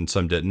worked and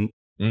some didn't.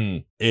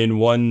 In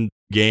one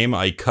game,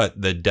 I cut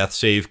the death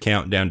save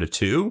count down to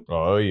 2.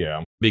 Oh,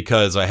 yeah.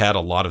 Because I had a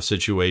lot of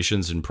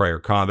situations in prior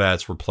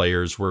combats where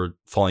players were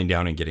falling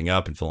down and getting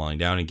up and falling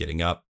down and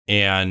getting up.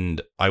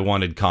 And I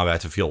wanted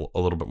combat to feel a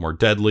little bit more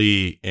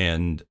deadly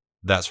and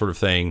that sort of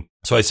thing.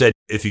 So I said,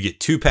 if you get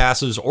 2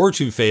 passes or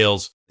 2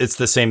 fails, it's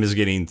the same as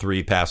getting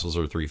 3 passes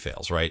or 3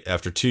 fails, right?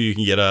 After 2, you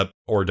can get up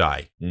or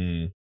die.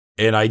 Mm.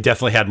 And I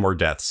definitely had more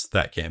deaths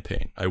that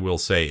campaign. I will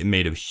say it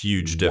made a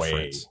huge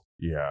difference.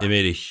 Yeah. It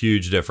made a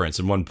huge difference.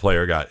 And one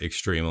player got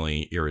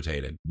extremely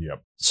irritated.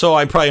 Yep. So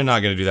I'm probably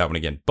not going to do that one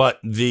again. But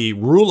the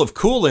rule of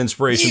cool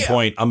inspiration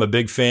point, I'm a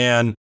big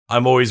fan.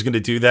 I'm always going to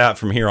do that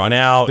from here on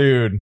out.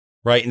 Dude.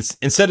 Right?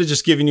 Instead of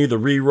just giving you the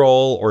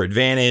reroll or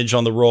advantage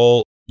on the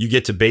roll, you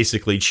get to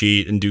basically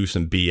cheat and do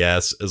some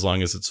BS as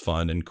long as it's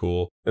fun and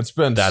cool. That's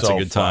a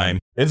good time.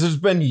 It's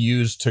just been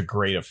used to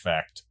great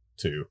effect,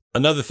 too.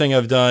 Another thing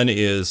I've done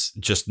is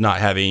just not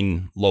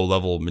having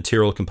low-level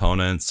material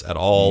components at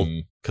all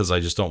because I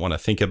just don't want to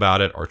think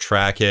about it or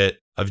track it.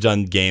 I've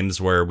done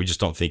games where we just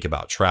don't think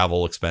about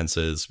travel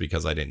expenses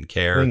because I didn't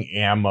care. I think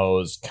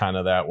ammo's kind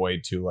of that way,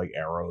 too, like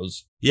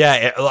arrows.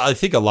 Yeah, I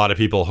think a lot of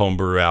people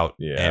homebrew out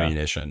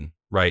ammunition,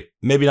 right?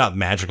 Maybe not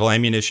magical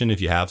ammunition if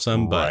you have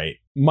some, but... Right.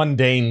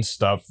 Mundane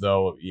stuff,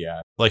 though,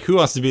 yeah. Like, who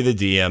wants to be the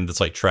DM that's,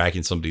 like,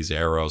 tracking somebody's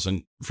arrows?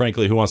 And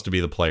frankly, who wants to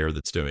be the player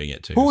that's doing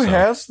it, too? Who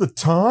has the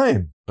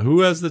time? Who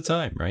has the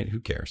time, right?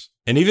 Who cares?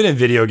 And even in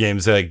video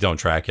games, they, like, don't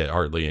track it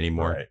hardly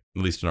anymore, right.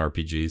 At least in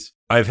RPGs.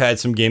 I've had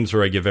some games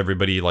where I give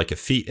everybody, like, a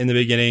feat in the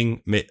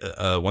beginning.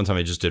 One time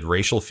I just did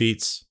racial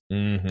feats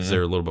because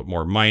they're a little bit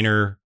more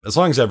minor. As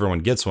long as everyone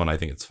gets one, I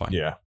think it's fine.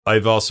 Yeah.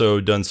 I've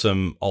also done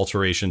some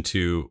alteration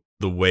to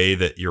the way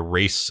that your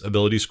race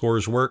ability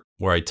scores work,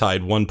 where I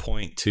tied 1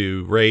 point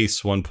to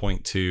race, 1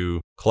 point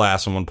to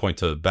class, and 1 point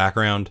to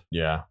background.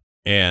 Yeah.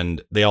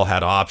 And they all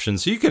had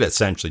options. So you could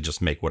essentially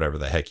just make whatever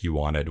the heck you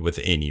wanted with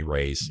any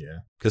race. Yeah.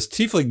 Because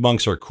Tiefling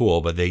monks are cool,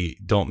 but they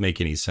don't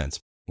make any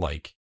sense,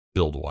 like,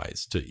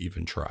 build-wise to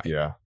even try.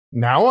 Yeah.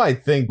 Now I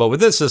think... But with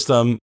this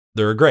system,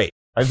 they're great.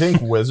 I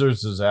think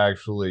Wizards has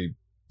actually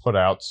put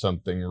out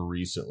something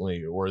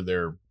recently, or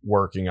they're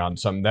working on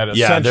something that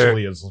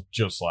essentially is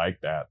just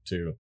like that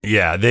too.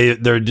 Yeah,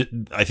 they're.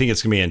 I think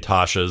it's gonna be in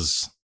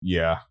Tasha's.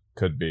 Yeah,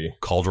 could be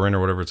Cauldron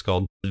or whatever it's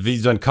called.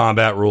 He's done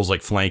combat rules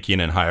like flanking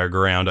and higher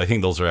ground. I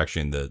think those are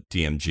actually in the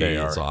DMG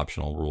as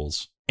optional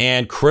rules.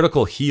 And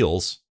critical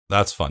heals.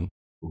 That's fun.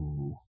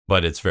 Ooh.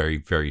 But it's very,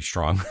 very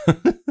strong.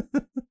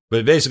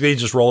 But basically, you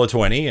just roll a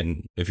 20,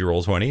 and if you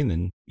roll 20,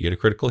 then you get a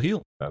critical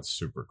heal. That's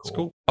super cool. It's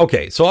cool.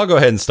 Okay, so I'll go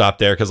ahead and stop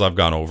there because I've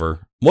gone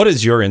over. What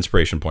is your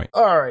inspiration point?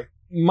 All right.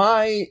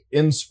 My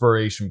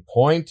inspiration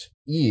point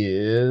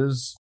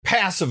is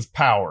passive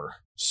power.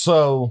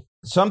 So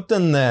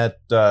something that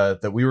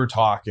we were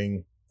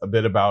talking a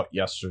bit about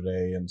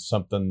yesterday, and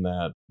something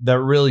that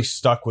really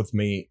stuck with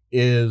me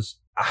is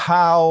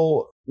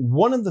how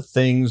one of the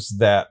things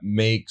that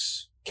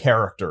makes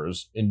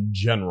characters in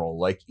general,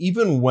 like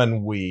even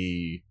when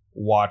we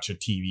watch a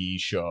TV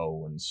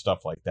show and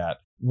stuff like that,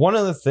 one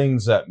of the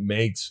things that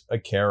makes a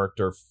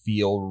character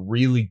feel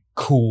really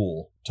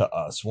cool to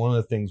us, one of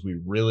the things we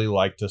really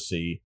like to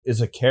see, is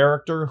a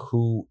character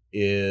who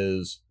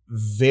is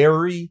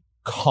very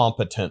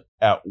competent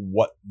at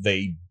what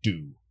they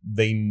do.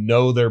 They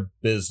know their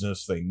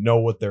business. They know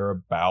what they're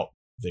about.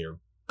 They're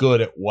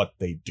good at what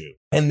they do.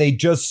 And they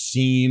just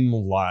seem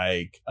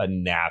like a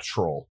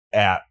natural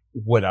at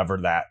whatever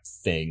that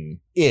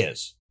thing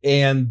is.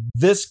 And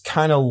this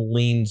kind of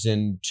leans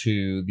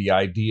into the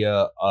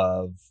idea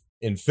of,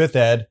 in 5th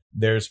ed,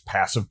 there's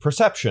passive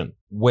perception,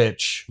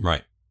 which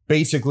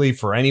basically,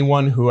 for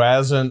anyone who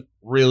hasn't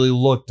really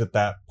looked at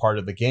that part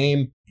of the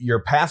game,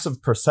 your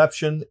passive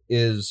perception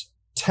is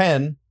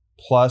 10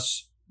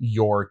 plus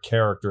your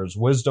character's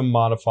wisdom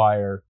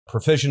modifier,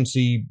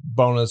 proficiency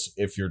bonus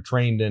if you're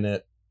trained in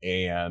it,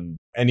 and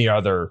any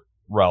other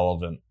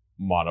relevant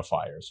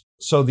modifiers.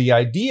 So the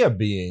idea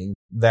being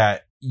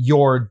that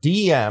your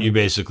DM... You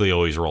basically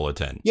always roll a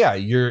 10. Yeah,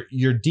 your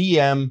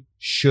DM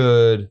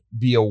should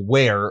be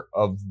aware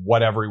of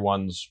what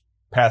everyone's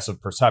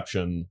passive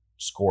perception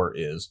score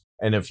is.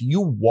 And if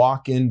you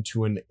walk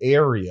into an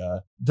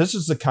area, this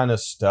is the kind of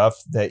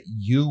stuff that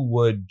you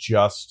would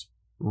just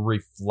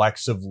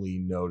reflexively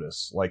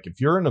notice. Like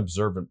if you're an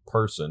observant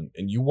person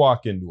and you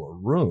walk into a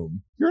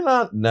room, you're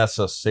not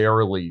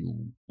necessarily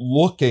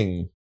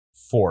looking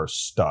for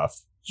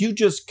stuff. You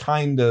just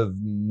kind of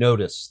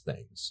notice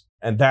things.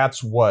 And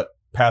that's what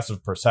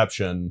passive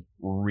perception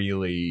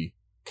really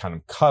kind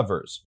of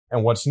covers.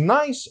 And what's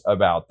nice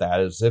about that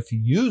is if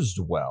used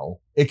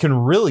well, it can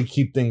really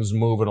keep things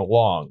moving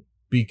along,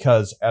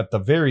 because at the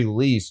very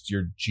least,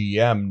 your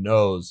GM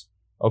knows,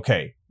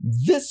 okay,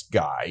 this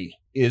guy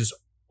is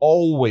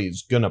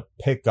always going to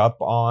pick up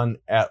on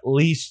at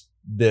least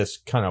this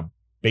kind of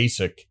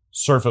basic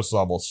surface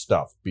level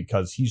stuff,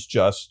 because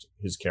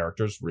his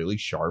character's really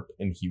sharp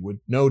and he would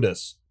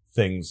notice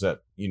things that,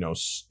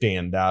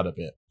 stand out a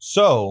bit.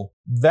 So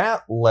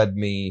that led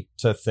me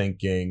to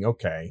thinking,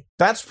 okay,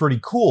 that's pretty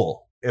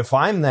cool. If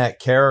I'm that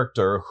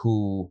character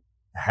who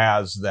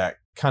has that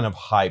kind of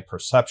high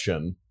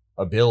perception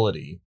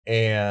ability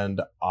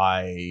and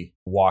I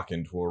walk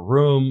into a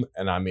room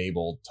and I'm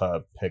able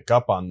to pick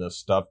up on this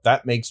stuff,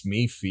 that makes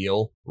me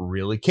feel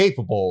really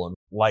capable and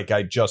like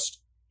I just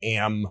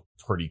am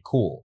pretty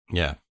cool.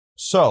 Yeah.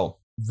 So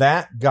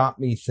that got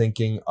me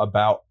thinking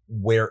about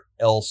where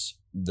else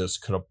this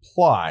could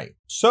apply.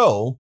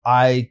 So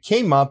I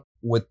came up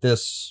with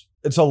this.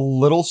 It's a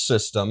little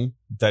system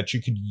that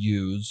you could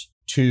use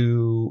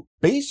to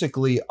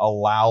basically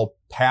allow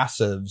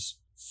passives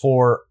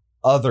for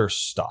other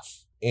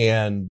stuff.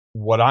 And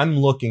what I'm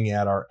looking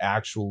at are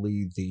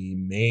actually the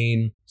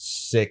main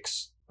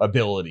 6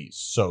 abilities.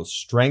 So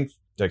strength,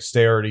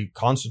 dexterity,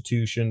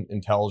 constitution,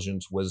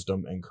 intelligence,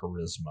 wisdom, and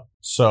charisma.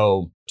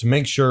 So to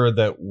make sure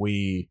that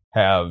we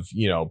have,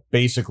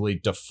 basically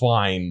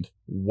defined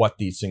what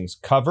these things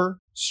cover,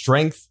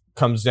 strength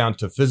comes down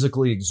to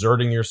physically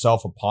exerting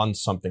yourself upon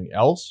something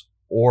else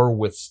or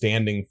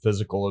withstanding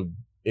physical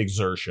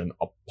exertion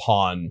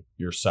upon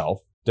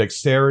yourself.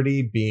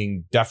 Dexterity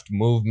being deft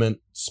movement,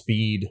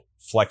 speed,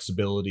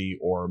 flexibility,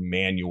 or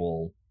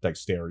manual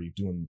dexterity,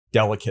 doing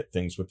delicate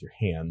things with your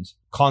hands.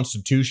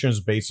 Constitution is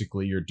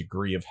basically your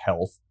degree of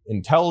health.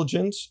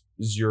 Intelligence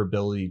is your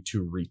ability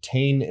to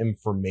retain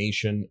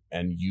information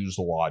and use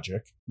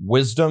logic.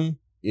 Wisdom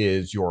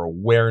is your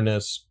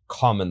awareness,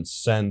 common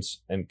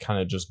sense, and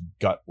kind of just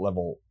gut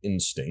level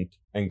instinct.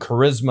 And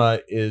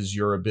charisma is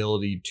your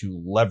ability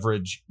to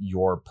leverage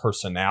your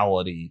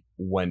personality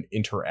when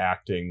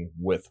interacting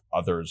with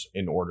others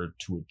in order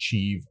to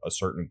achieve a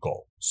certain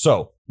goal.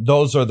 So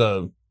those are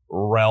the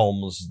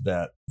realms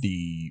that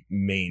the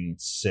main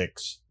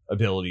 6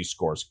 ability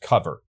scores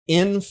cover.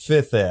 In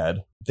 5th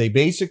ed, they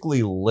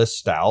basically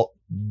list out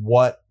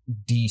what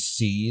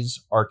DCs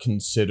are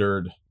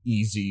considered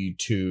easy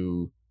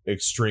to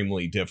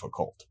extremely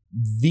difficult.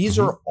 These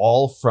are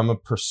all from a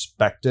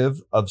perspective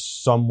of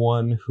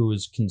someone who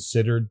is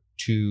considered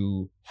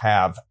to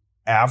have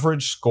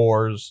average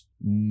scores,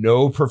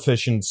 no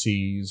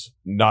proficiencies,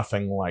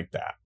 nothing like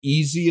that.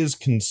 Easy is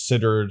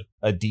considered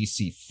a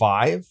DC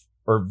 5,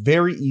 or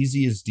very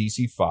easy is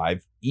DC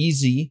 5.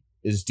 Easy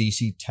is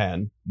DC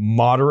 10.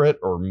 Moderate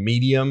or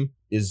medium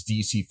is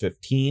DC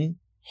 15.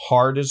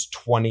 Hard is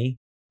 20.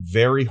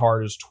 Very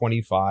hard is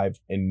 25.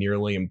 And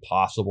nearly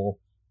impossible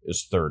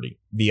is 30.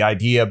 The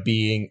idea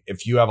being,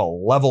 if you have a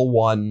level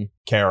 1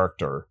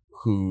 character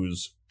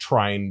who's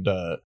trying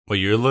to... Well,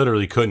 you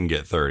literally couldn't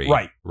get 30.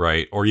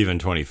 Right. Or even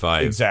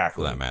 25.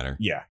 Exactly. For that matter.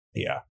 Yeah.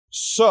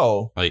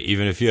 So... Like,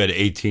 even if you had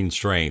 18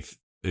 strength,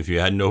 if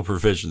you had no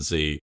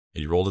proficiency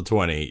and you rolled a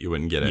 20, you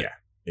wouldn't get it. Yeah,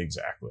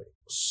 exactly.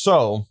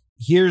 So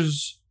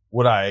here's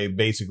what I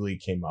basically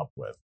came up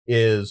with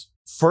is,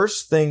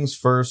 first things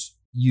first,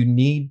 you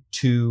need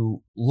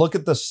to look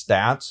at the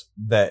stats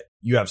that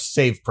you have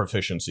save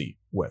proficiency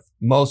with.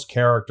 Most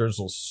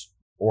characters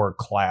or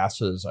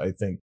classes, I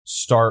think,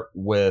 start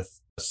with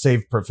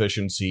save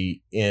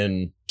proficiency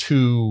in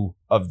 2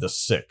 of the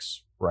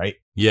 6, right?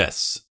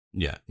 Yes.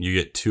 Yeah. You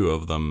get 2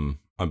 of them,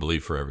 I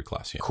believe, for every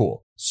class. Yeah.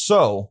 Cool.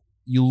 So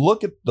you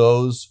look at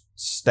those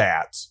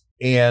stats,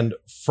 and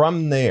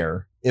from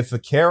there, if a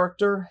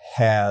character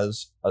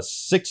has a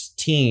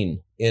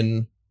 16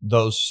 in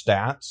those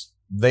stats,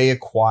 they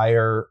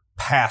acquire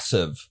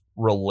passive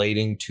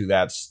relating to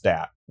that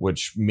stat,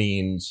 which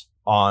means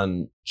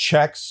on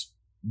checks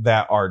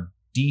that are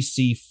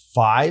DC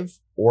 5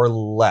 or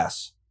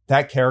less,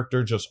 that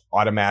character just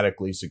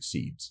automatically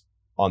succeeds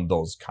on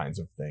those kinds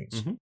of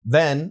things. Mm-hmm.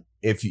 Then,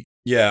 if you...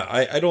 Yeah,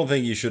 I don't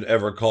think you should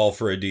ever call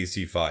for a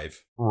DC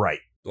 5. Right.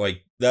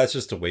 Like, that's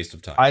just a waste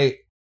of time.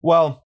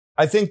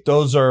 I think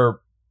those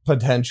are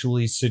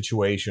potentially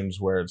situations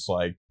where it's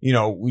like,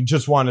 we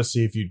just want to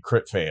see if you'd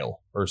crit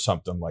fail or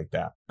something like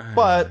that.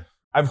 But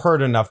I've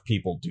heard enough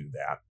people do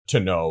that to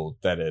know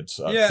that it's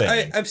a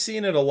thing. I've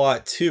seen it a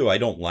lot too. I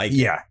don't like it.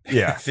 Yeah.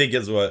 I think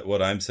is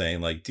what I'm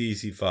saying. Like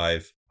DC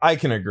 5. I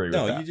can agree with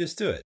that. No, you just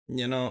do it.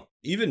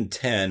 Even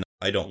 10,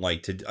 I don't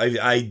like to.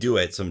 I do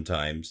it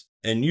sometimes.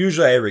 And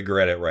usually I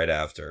regret it right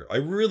after. I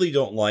really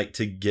don't like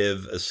to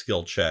give a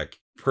skill check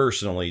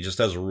personally,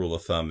 just as a rule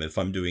of thumb, if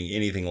I'm doing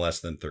anything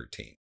less than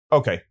 13.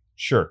 Okay,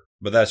 sure.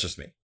 But that's just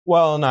me.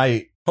 Well,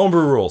 and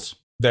homebrew rules.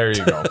 There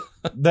you go.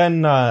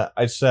 Then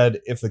I said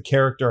if the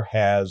character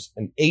has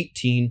an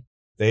 18,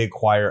 they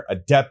acquire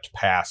Adept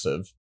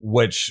passive,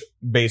 which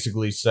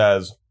basically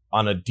says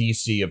on a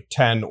DC of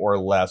 10 or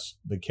less,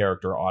 the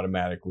character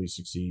automatically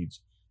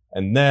succeeds.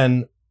 And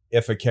then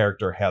if a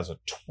character has a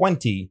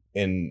 20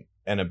 in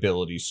an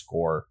ability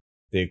score,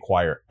 they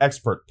acquire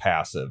Expert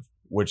passive,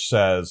 which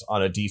says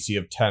on a DC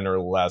of 10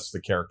 or less,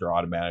 the character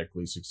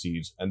automatically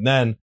succeeds. And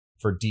then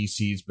for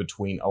DCs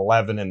between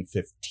 11 and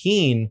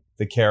 15,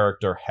 the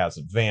character has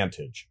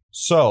advantage.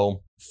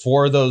 So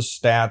for those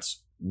stats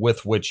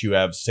with which you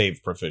have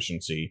save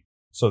proficiency,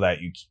 so that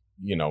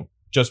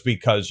just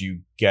because you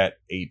get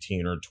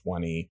 18 or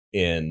 20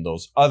 in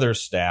those other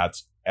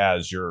stats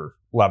as you're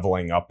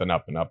leveling up and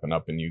up and up and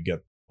up, and you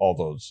get all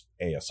those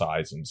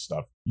ASIs and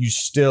stuff, you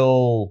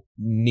still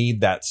need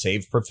that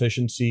save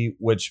proficiency,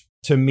 which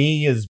to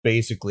me is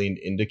basically an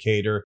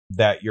indicator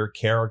that your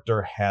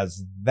character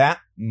has that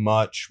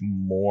much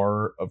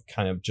more of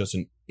kind of just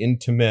an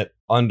intimate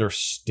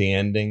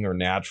understanding or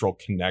natural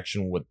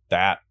connection with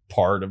that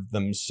part of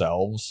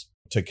themselves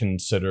to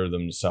consider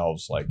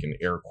themselves, like, in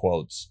air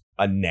quotes,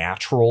 a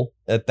natural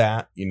at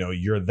that. You know,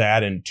 you're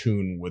that in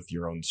tune with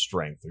your own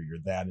strength, or you're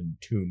that in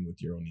tune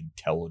with your own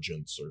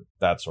intelligence, or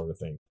that sort of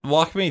thing.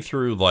 Walk me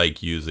through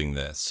like using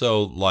this.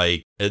 So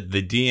like the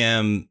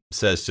DM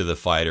says to the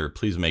fighter,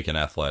 please make an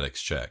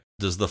athletics check.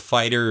 Does the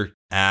fighter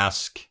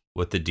ask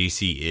what the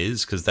DC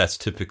is? Because that's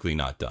typically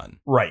not done.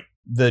 Right.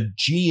 The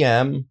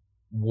GM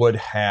would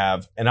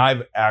have, and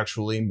I've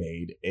actually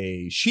made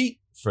a sheet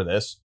for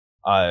this.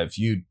 If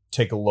you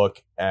take a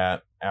look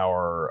at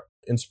our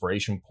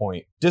Inspiration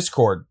Point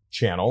Discord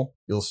channel,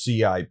 you'll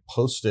see I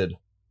posted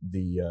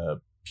the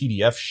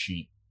PDF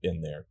sheet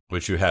in there.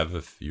 Which you have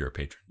if you're a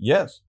patron.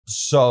 Yes.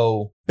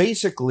 So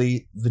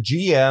basically, the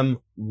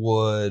GM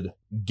would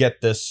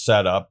get this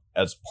set up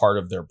as part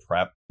of their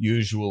prep,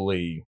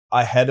 usually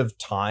ahead of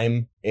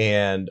time,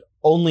 and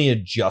only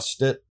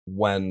adjust it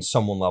when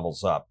someone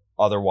levels up.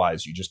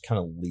 Otherwise, you just kind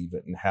of leave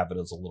it and have it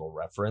as a little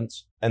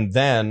reference. And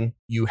then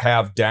you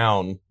have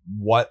down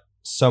what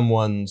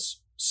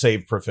someone's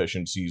save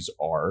proficiencies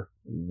are,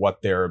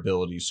 what their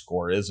ability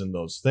score is in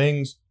those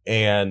things,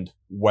 and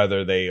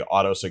whether they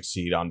auto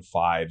succeed on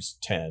 5s,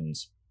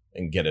 10s,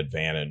 and get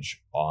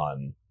advantage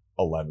on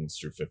 11s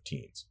through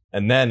 15s.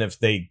 And then if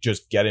they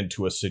just get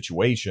into a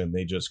situation,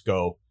 they just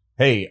go,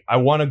 hey, I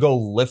want to go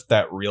lift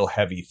that real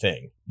heavy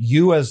thing.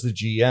 You as the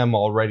GM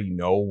already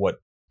know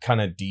what kind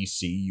of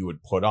DC you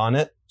would put on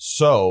it.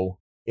 So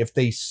if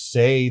they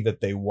say that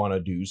they want to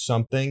do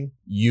something,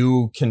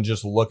 you can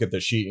just look at the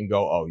sheet and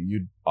go, oh,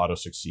 you'd auto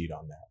succeed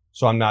on that.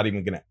 So I'm not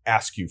even going to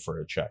ask you for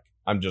a check.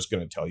 I'm just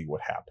going to tell you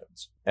what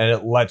happens. And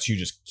it lets you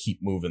just keep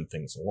moving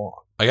things along.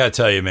 I got to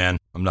tell you, man,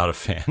 I'm not a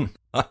fan.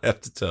 I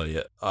have to tell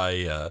you,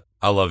 I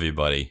love you,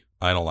 buddy.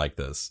 I don't like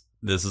this.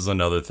 This is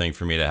another thing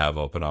for me to have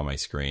open on my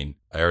screen.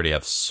 I already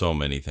have so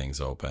many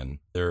things open.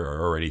 There are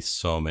already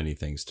so many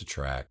things to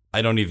track.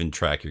 I don't even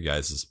track your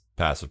guys'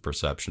 passive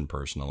perception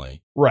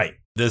personally. Right.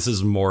 This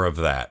is more of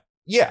that.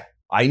 Yeah.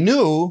 I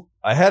knew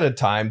ahead of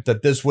time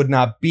that this would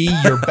not be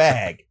your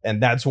bag.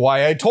 And that's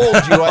why I told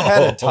you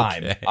ahead of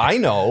time. Okay. I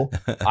know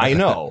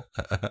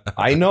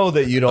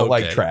that you don't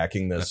like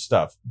tracking this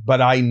stuff,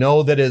 but I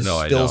know that it's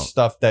still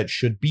stuff that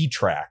should be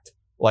tracked.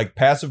 Like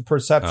passive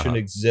perception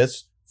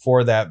exists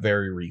for that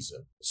very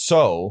reason.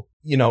 So,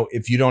 you know,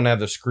 if you don't have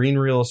the screen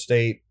real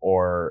estate,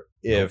 or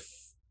if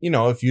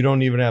you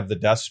don't even have the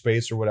desk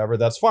space or whatever,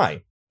 that's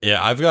fine.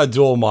 Yeah, I've got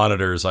dual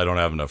monitors. I don't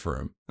have enough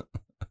room.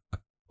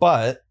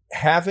 But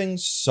having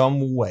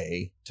some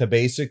way to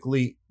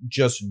basically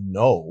just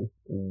know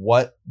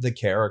what the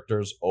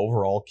character's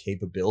overall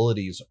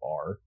capabilities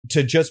are,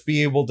 to just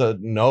be able to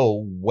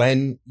know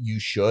when you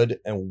should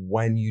and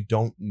when you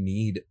don't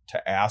need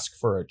to ask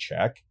for a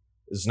check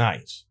is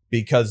nice.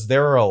 Because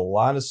there are a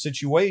lot of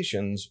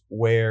situations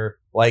where,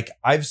 like,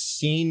 I've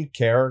seen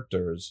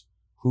characters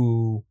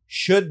who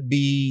should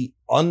be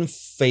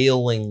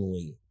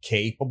unfailingly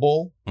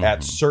capable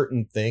at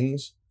certain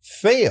things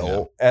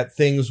fail at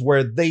things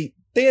where they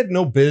had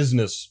no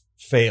business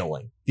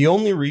failing. The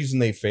only reason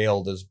they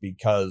failed is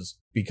because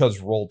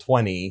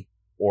Roll20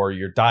 or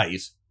your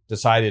dice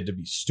decided to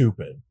be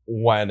stupid,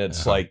 when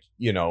it's like,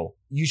 you know,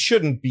 you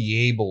shouldn't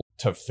be able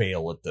to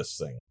fail at this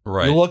thing.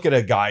 Right. You look at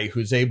a guy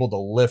who's able to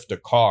lift a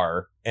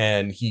car,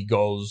 and he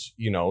goes,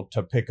 you know,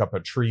 to pick up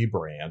a tree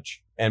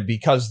branch, and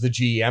because the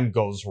GM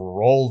goes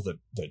roll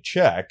the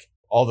check,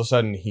 all of a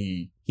sudden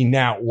he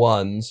nat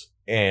ones,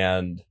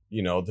 and,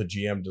 you know, the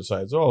GM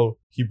decides, oh,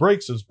 he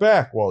breaks his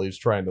back while he's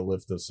trying to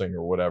lift this thing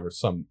or whatever,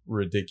 some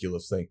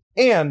ridiculous thing.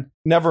 And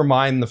never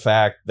mind the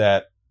fact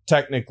that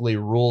technically,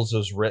 rules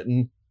as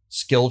written,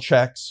 skill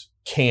checks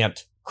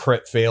can't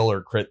crit fail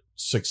or crit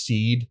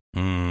succeed.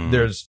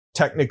 There's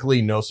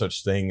technically no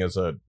such thing as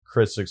a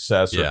crit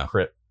success or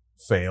crit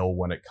fail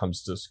when it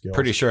comes to skills.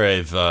 Pretty sure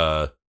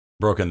I've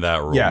broken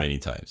that rule many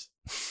times.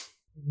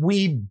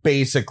 We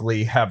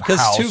basically have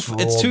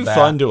it's too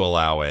fun to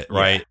allow it,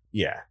 right?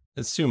 Yeah.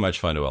 It's too much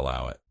fun to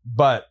allow it.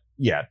 But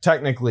yeah,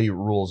 technically,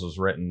 rules as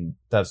written,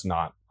 that's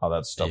not how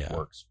that stuff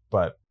works.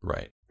 But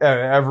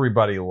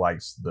everybody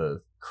likes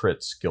the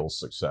crit skill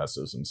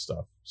successes and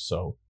stuff.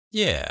 So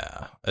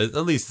yeah, at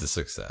least the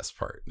success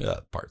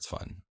part's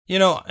fun. You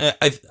know,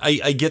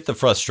 I get the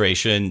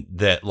frustration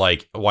that,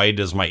 like, why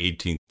does my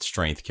 18th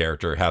strength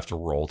character have to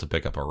roll to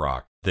pick up a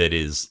rock that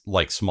is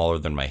like smaller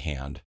than my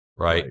hand,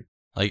 right?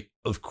 Like,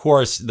 of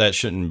course that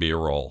shouldn't be a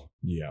roll.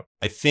 Yeah.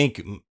 I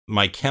think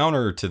my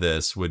counter to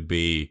this would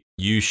be,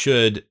 you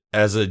should,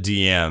 as a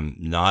DM,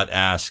 not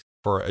ask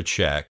for a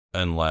check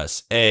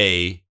unless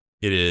A,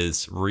 it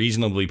is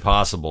reasonably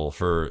possible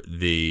for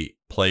the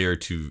player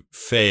to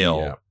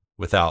fail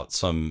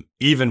without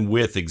even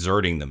with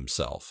exerting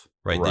themselves,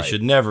 right? They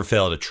should never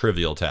fail at a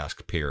trivial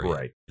task,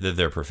 period, that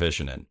they're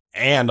proficient in.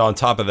 And on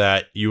top of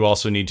that, you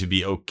also need to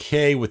be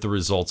okay with the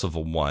results of a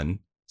 1.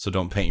 So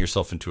don't paint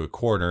yourself into a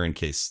corner in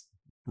case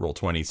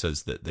Roll20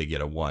 says that they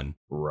get a 1.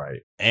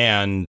 Right.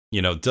 And,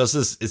 you know,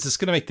 is this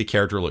going to make the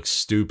character look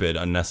stupid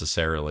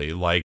unnecessarily?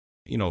 Like,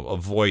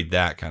 avoid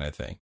that kind of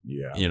thing.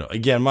 Yeah.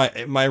 Again,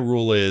 my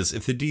rule is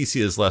if the DC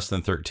is less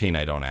than 13,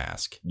 I don't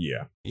ask.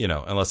 Yeah.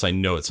 Unless I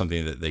know it's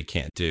something that they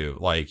can't do.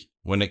 Like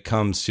when it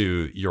comes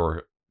to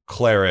your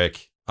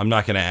cleric, I'm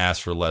not going to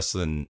ask for less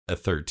than a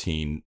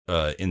 13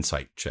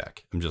 insight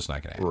check. I'm just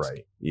not going to ask.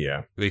 Right.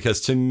 Yeah.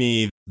 Because to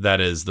me,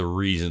 that is the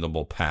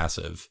reasonable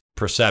passive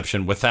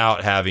perception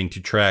without having to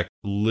track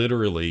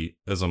literally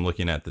as I'm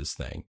looking at this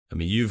thing. I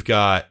mean, you've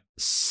got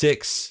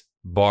 6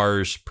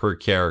 bars per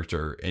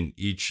character in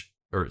each,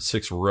 or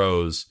 6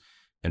 rows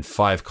and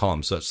 5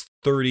 columns. So that's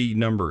 30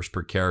 numbers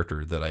per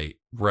character that I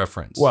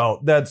reference.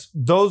 Well,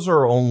 those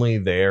are only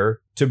there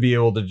to be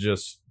able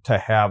to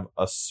have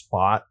a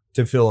spot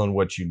to fill in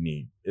what you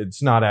need.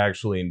 It's not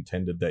actually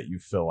intended that you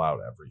fill out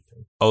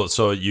everything. Oh,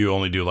 so you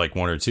only do like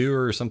 1 or 2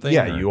 or something?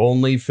 Yeah, or? you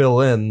only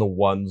fill in the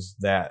ones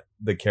that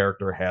the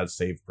character has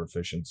save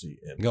proficiency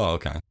in. Oh,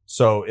 okay.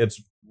 So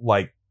it's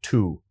like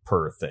 2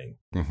 per thing.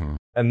 Mm-hmm.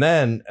 And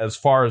then as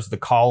far as the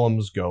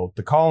columns go,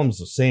 the column's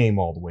the same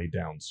all the way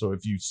down. So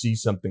if you see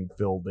something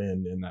filled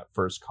in that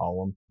first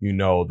column, they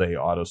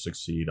auto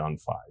succeed on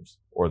 5s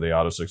or they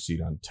auto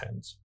succeed on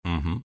 10s.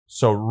 Mm-hmm.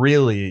 So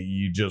really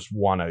you just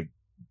want to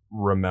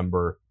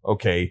remember,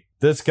 okay,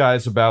 this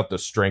guy's about the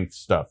strength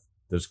stuff.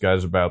 This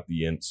guy's about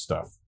the int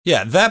stuff.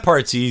 Yeah, that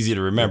part's easy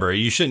to remember.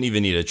 Yeah. You shouldn't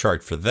even need a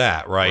chart for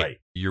that, right?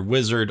 Your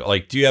wizard,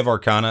 do you have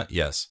Arcana?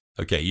 Yes.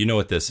 Okay, you know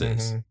what this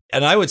is.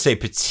 And I would say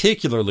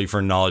particularly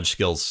for knowledge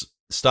skills,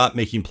 stop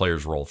making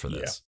players roll for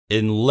this. Yeah.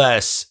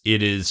 Unless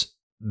it is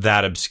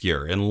that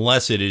obscure,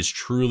 unless it is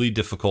truly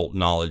difficult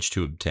knowledge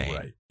to obtain.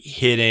 Right.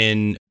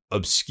 Hidden,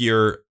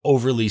 obscure,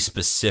 overly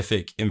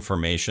specific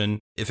information.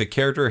 If a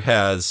character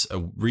has a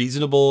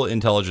reasonable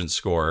intelligence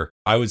score,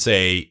 I would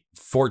say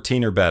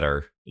 14 or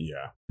better.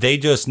 Yeah. They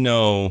just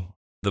know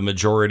the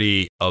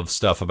majority of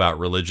stuff about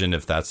religion,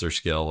 if that's their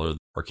skill, or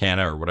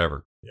Arcana or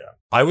whatever. Yeah.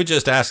 I would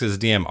just ask as a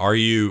DM, are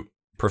you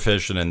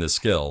proficient in this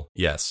skill?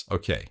 Yes.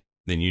 Okay.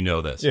 Then you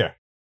know this. Yeah.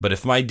 But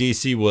if my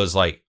DC was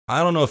like,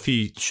 I don't know if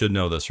he should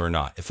know this or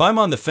not. If I'm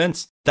on the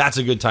fence, that's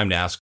a good time to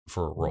ask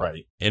for a roll.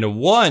 Right. And a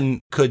 1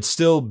 could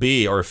still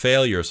be, or a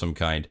failure of some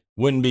kind,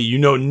 wouldn't be,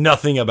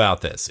 nothing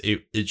about this.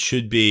 It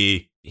should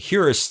be,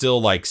 here is still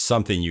like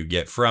something you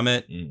get from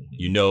it. Mm-hmm.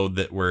 You know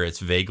that where it's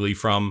vaguely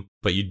from,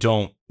 but you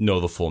don't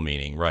know the full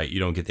meaning, right? You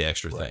don't get the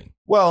extra thing.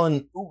 Well,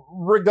 and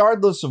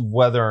regardless of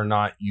whether or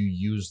not you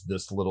use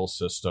this little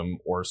system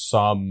or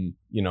some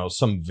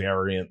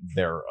variant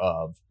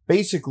thereof,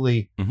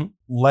 basically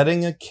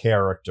letting a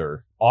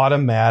character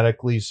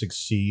automatically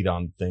succeed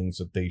on things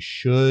that they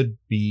should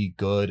be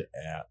good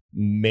at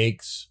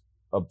makes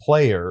a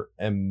player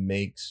and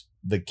makes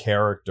the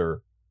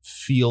character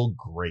feel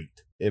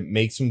great. It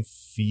makes them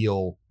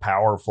feel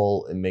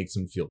powerful. It makes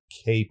them feel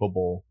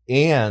capable,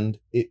 and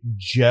it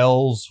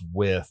gels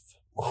with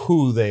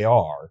who they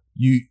are.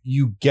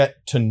 You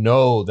get to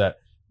know that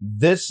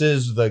this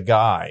is the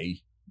guy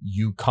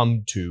you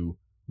come to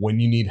when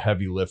you need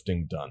heavy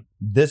lifting done.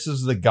 This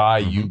is the guy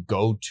you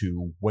go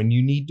to when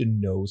you need to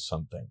know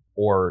something,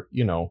 or,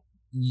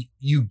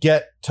 you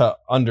get to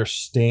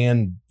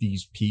understand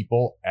these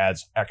people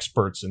as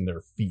experts in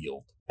their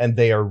field, and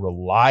they are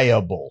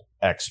reliable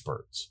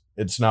experts.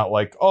 It's not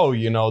like,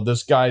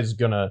 this guy's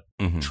gonna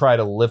try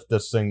to lift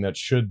this thing that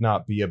should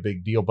not be a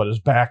big deal, but his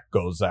back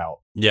goes out.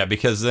 Yeah,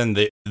 because then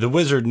the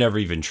wizard never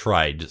even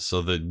tried,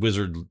 so the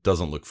wizard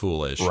doesn't look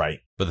foolish. Right.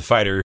 But the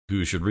fighter,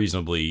 who should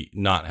reasonably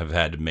not have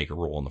had to make a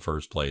roll in the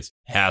first place,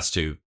 has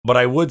to. But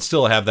I would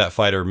still have that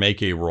fighter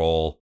make a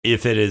roll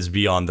if it is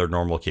beyond their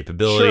normal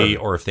capability,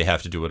 or if they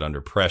have to do it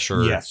under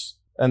pressure. Yes.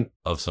 And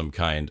of some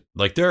kind.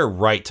 Like, there are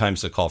right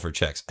times to call for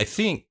checks. I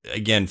think,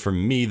 again, for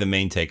me, the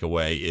main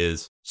takeaway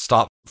is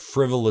stop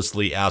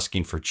frivolously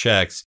asking for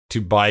checks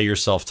to buy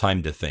yourself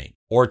time to think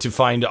or to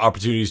find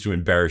opportunities to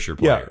embarrass your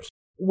players. Yeah.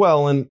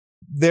 Well, and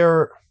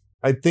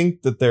I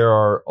think that there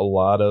are a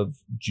lot of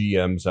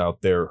GMs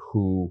out there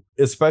who,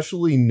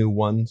 especially new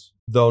ones,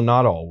 though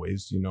not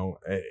always,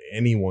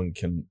 anyone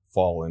can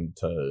fall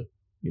into,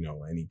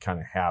 any kind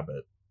of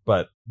habit,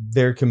 but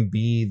there can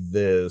be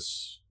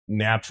this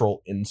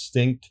natural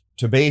instinct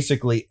to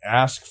basically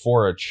ask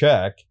for a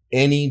check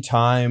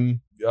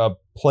anytime a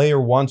player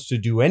wants to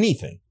do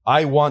anything.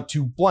 I want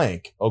to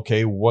blank.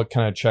 Okay, what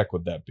kind of check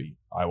would that be?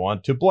 I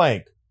want to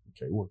blank.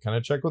 Okay, what kind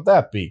of check would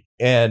that be?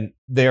 And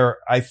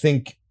I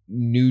think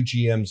new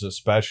GMs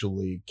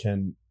especially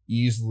can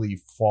easily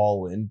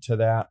fall into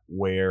that,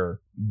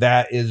 where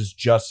that is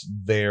just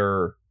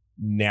their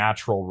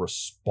natural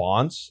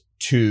response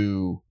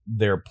to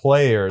their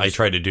players. I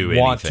try to do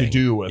want anything. To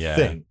do a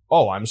thing.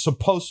 Oh, I'm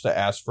supposed to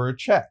ask for a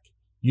check.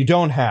 You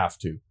don't have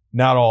to.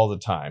 Not all the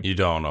time. You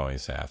don't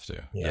always have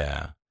to.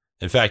 Yeah.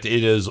 In fact,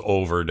 it is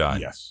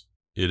overdone. Yes.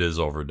 It is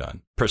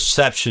overdone.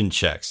 Perception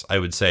checks, I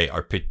would say,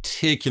 are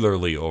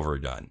particularly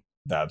overdone.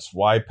 That's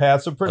why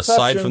passive perception.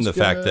 Aside from the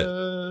fact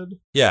that,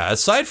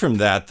 aside from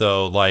that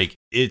though, like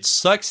it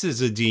sucks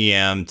as a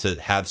DM to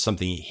have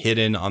something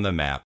hidden on the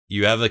map.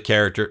 You have a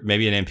character,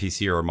 maybe an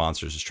NPC or a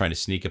monster is just trying to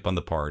sneak up on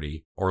the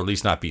party, or at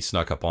least not be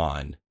snuck up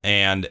on.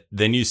 And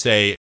then you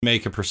say,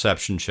 make a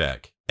perception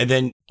check. And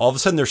then all of a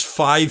sudden there's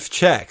 5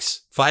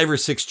 or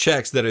 6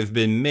 checks that have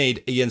been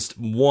made against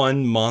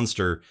one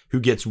monster who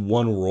gets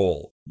 1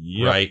 roll,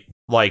 right?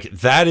 Like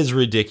that is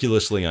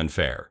ridiculously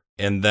unfair.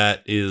 And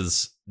that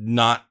is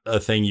not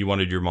a thing you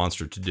wanted your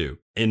monster to do.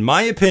 In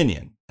my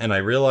opinion, and I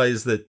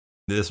realize that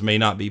this may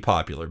not be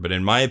popular, but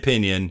in my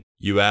opinion,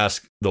 you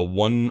ask the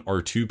 1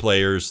 or 2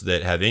 players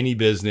that have any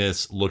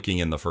business looking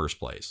in the first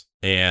place.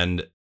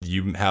 And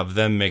you have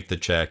them make the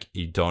check.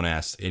 You don't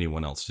ask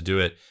anyone else to do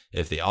it.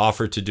 If they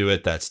offer to do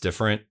it, that's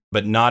different.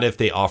 But not if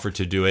they offer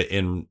to do it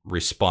in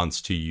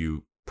response to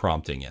you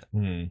prompting it.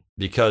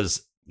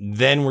 Because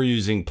then we're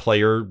using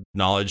player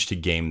knowledge to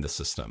game the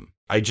system.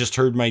 I just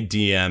heard my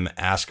DM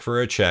ask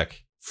for a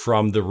check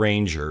from the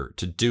ranger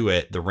to do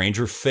it. The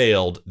ranger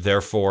failed.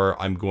 Therefore,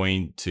 I'm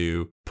going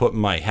to put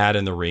my hat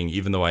in the ring,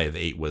 even though I have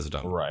 8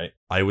 wisdom. Right.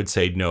 I would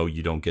say, no,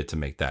 you don't get to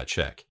make that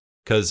check.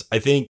 Because I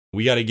think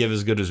we got to give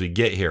as good as we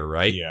get here,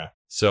 right? Yeah.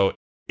 So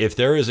if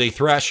there is a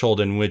threshold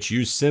in which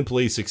you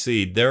simply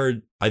succeed,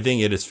 I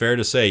think it is fair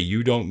to say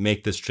you don't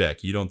make this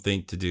check. You don't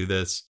think to do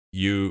this.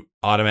 You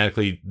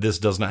automatically, this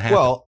does not happen.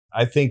 Well,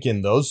 I think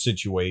in those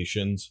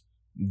situations,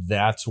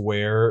 that's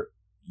where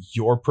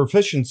your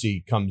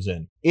proficiency comes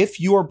in.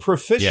 If you are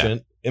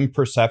proficient in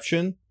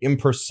perception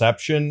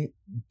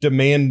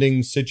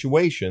demanding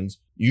situations,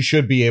 you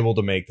should be able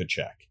to make the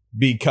check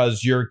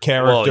because your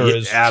character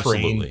is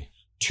trained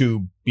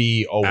to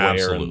be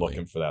aware and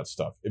looking for that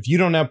stuff. If you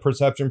don't have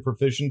perception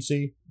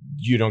proficiency,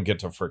 you don't get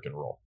to freaking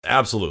roll.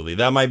 Absolutely.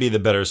 That might be the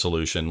better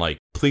solution. Like,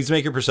 please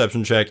make a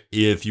perception check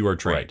if you are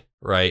trained,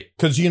 right?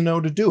 Because you know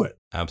to do it.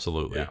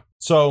 Absolutely. Yeah.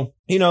 So,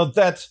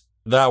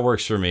 that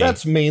works for me.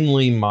 That's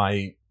mainly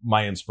my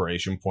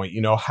inspiration point.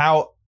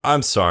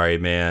 I'm sorry,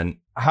 man.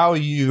 How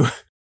you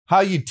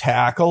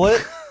tackle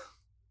it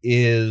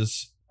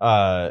is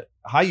up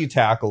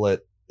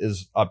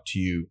to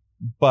you.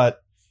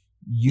 But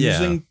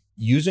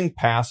using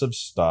passive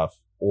stuff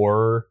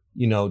or,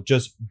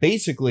 just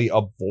basically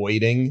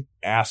avoiding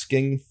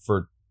asking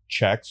for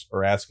checks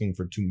or asking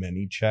for too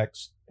many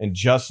checks and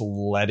just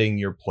letting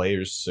your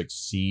players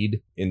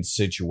succeed in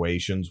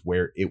situations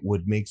where it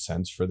would make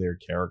sense for their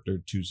character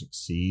to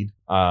succeed,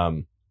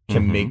 can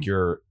make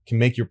your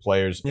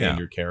players and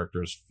your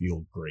characters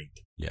feel great.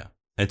 Yeah.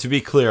 And to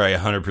be clear, I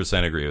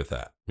 100% agree with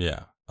that.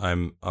 Yeah.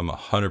 I'm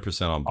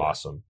 100% on board.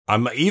 Awesome.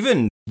 I'm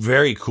even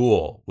very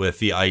cool with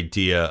the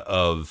idea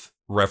of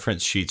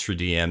reference sheets for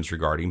DMs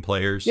regarding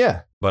players.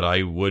 Yeah. But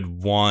I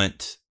would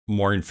want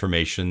more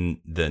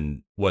information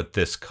than what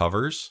this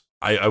covers.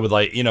 I would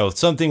like,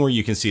 something where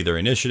you can see their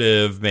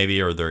initiative, maybe,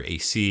 or their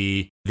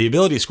AC. The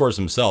ability scores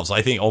themselves,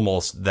 I think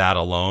almost that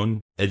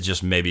alone, it's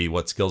just maybe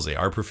what skills they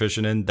are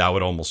proficient in, that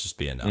would almost just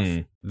be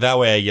enough. That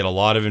way I get a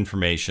lot of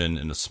information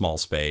in a small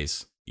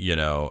space,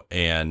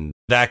 and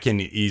that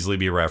can easily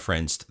be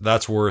referenced.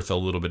 That's worth a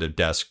little bit of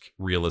desk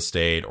real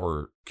estate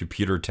or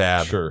computer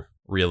tab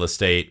real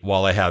estate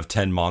while I have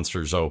 10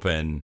 monsters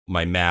open,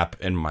 my map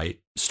and my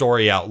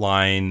story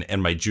outline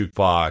and my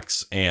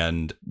jukebox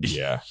and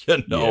like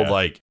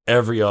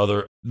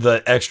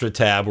the extra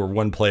tab where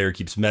one player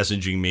keeps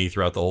messaging me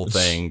throughout the whole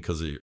thing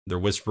because they're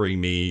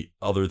whispering me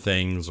other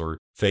things or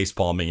face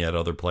palming at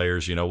other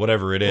players,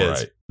 whatever it is.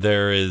 Right.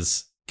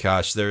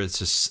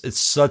 It's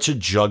such a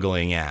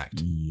juggling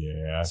act.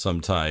 Yeah.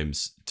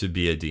 Sometimes to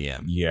be a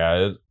DM.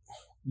 Yeah.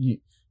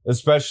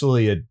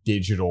 Especially a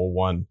digital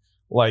one.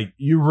 Like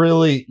you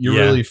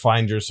really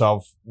find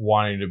yourself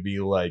wanting to be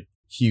like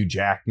Hugh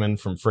Jackman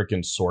from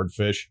frickin'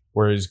 Swordfish,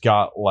 where he's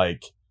got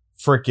like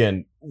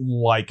frickin'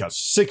 like a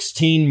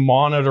 16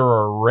 monitor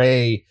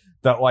array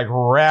that like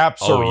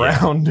wraps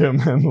around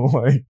him and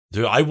like.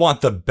 Dude, I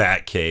want the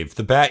Batcave.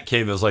 The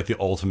Batcave is like the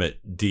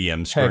ultimate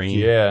DM screen.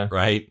 Heck yeah.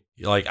 Right?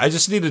 Like I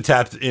just need to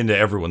tap into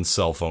everyone's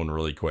cell phone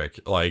really quick.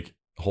 Like,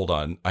 hold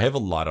on. I have a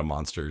lot of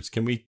monsters.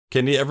 Can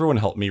everyone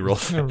help me real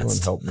fast? Everyone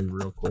help me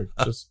real quick.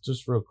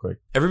 Just real quick.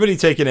 Everybody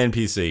take an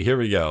NPC. Here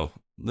we go.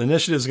 The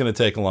initiative is going to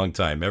take a long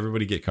time.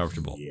 Everybody get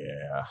comfortable.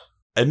 Yeah.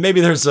 And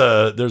maybe there's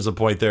a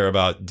point there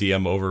about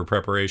DM over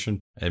preparation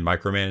and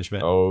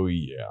micromanagement. Oh,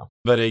 yeah.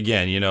 But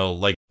again,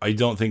 like I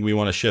don't think we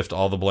want to shift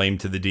all the blame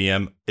to the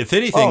DM. If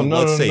anything,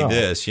 let's say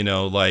this,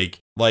 like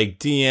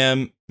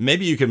DM,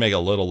 maybe you could make a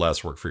little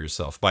less work for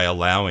yourself by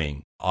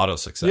allowing auto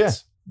success. Yeah.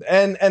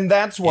 And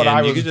that's what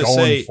I was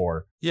going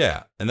for.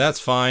 Yeah. And that's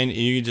fine. And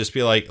you can just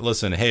be like,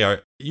 listen, hey,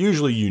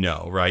 usually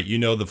right?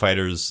 The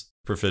fighter's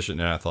proficient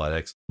in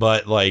athletics,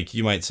 but like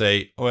you might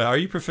say, oh, are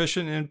you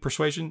proficient in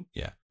persuasion?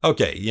 Yeah.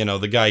 Okay.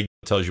 The guy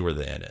tells you where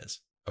the inn is.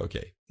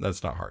 Okay.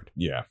 That's not hard.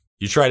 Yeah.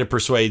 You try to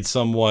persuade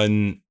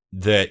someone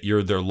that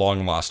you're their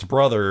long lost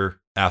brother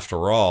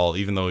after all,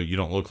 even though you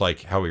don't look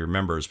like how he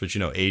remembers, but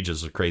age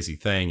is a crazy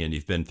thing and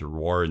you've been through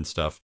war and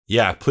stuff.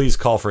 Yeah. Please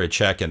call for a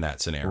check in that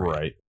scenario.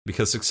 Right.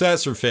 because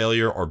success or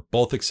failure are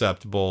both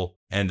acceptable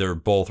and they're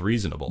both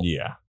reasonable.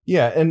 Yeah.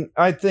 Yeah, and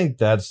I think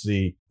that's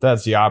the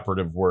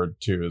operative word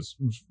too, is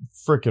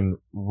freaking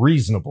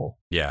reasonable.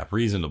 Yeah,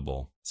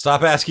 reasonable.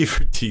 Stop asking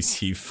for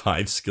DC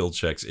 5 skill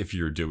checks if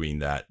you're doing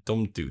that.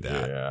 Don't do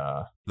that.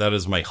 Yeah. That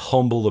is my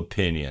humble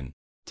opinion.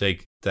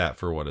 Take that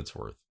for what it's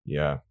worth.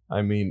 Yeah.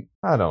 I mean,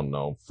 I don't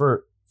know.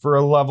 For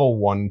a level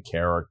 1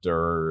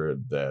 character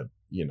that,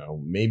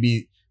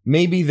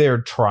 maybe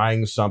they're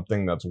trying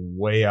something that's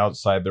way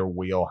outside their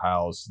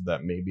wheelhouse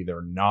that maybe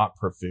they're not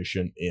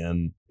proficient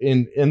in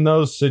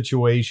those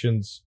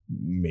situations,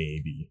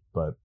 maybe.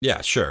 But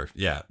yeah, sure.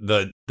 Yeah.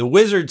 The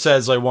wizard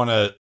says, I want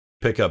to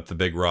pick up the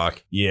big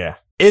rock. Yeah.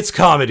 It's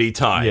comedy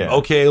time. Yeah.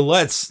 Okay,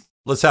 let's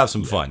have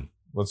some fun.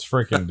 Let's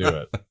freaking do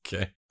it.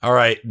 Okay. All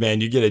right,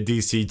 man, you get a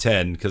DC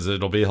 10 because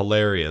it'll be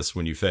hilarious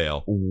when you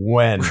fail.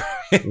 When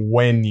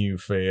you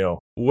fail.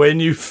 When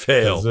you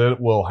fail. Because it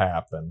will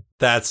happen.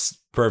 That's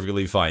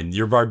perfectly fine.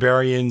 Your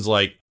barbarian's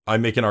like, I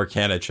make an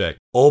Arcana check.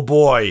 Oh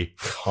boy.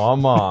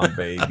 Come on,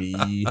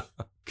 baby.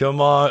 Come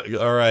on.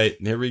 All right,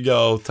 here we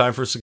go. Time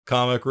for some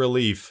comic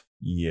relief.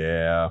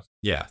 Yeah.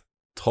 Yeah,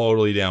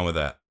 totally down with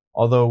that.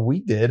 Although we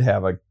did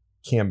have a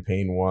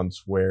campaign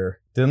once where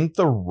didn't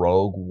the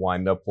rogue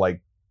wind up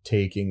like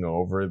taking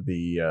over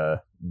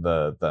the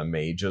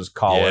mages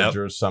college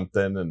or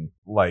something, and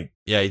like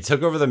he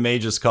took over the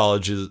mages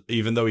college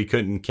even though he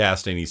couldn't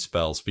cast any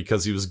spells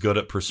because he was good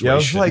at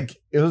persuasion.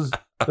 It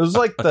was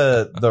like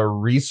the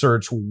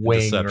research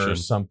wing Deception. or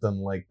something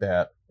like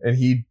that, and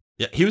he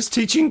was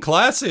teaching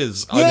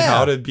classes on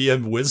how to be a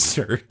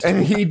wizard,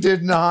 and he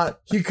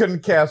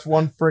couldn't cast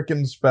one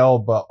freaking spell,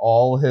 but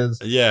all his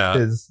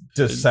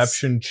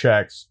deception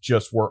checks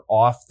just were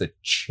off the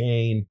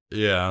chain.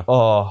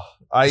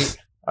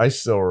 I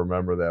still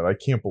remember that. I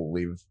can't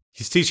believe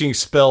he's teaching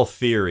spell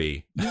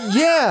theory.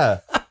 Yeah.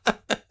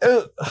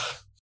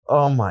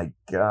 Oh my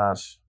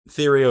gosh.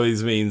 Theory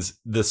always means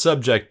the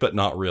subject, but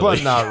not really.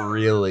 But not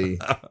really.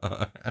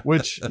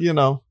 Which,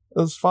 it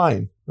was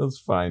fine. It was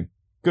fine.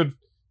 Good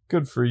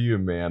for you,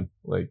 man.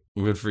 Like,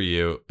 good for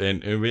you.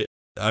 And we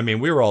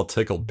were all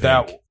tickled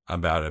pink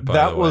about it.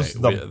 That was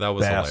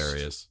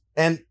hilarious.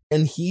 And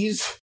he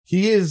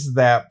is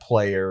that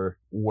player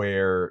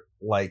where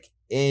like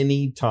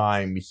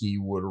anytime he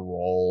would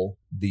roll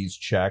these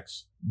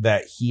checks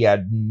that he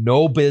had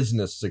no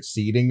business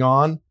succeeding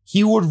on,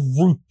 he would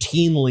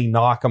routinely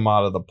knock them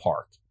out of the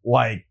park.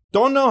 Like,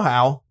 don't know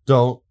how.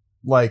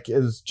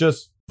 It's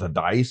just the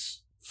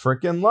dice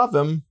frickin' love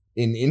him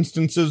in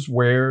instances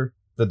where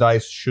the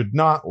dice should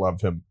not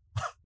love him.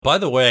 By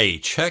the way,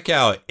 check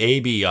out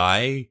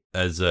ABI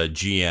as a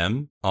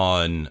GM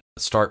on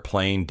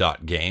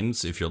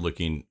startplaying.games if you're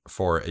looking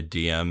for a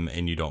DM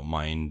and you don't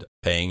mind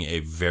paying a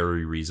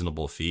very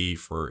reasonable fee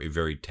for a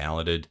very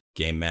talented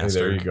game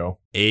master. Hey, there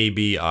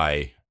you go.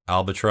 ABI,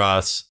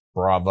 Albatross,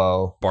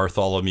 Bravo,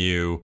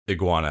 Bartholomew,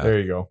 Iguana.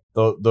 There you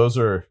go. Those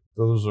are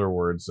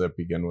words that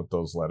begin with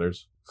those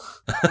letters.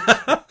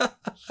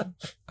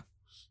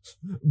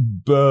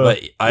 But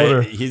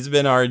he's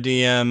been our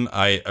DM.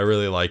 I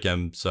really like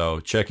him, so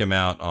check him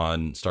out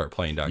on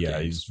startplaying.games. Yeah,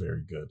 he's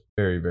very good.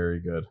 Very, very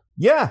good.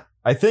 Yeah,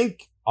 I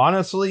think,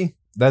 honestly,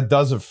 that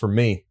does it for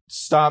me.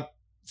 Stop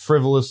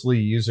frivolously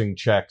using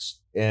checks,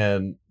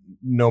 and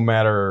no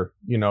matter,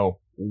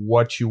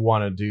 what you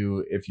want to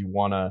do, if you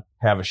want to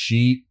have a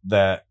sheet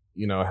that,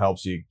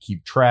 helps you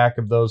keep track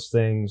of those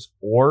things,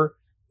 or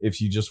if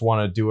you just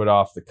want to do it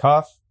off the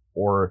cuff,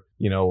 or,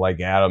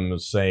 like Adam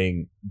was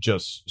saying,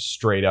 just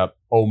straight up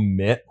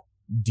omit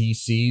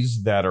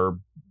DCs that are,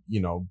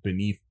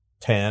 beneath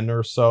 10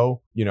 or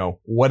so,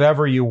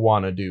 whatever you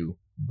want to do,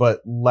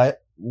 but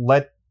let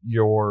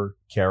your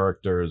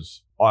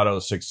characters auto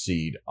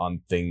succeed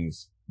on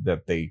things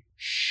that they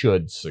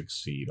should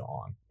succeed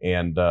on.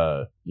 And,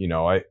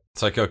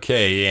 it's like,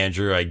 okay,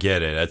 Andrew, I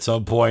get it. At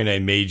some point I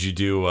made you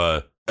do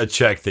a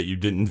check that you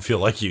didn't feel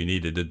like you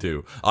needed to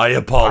do. I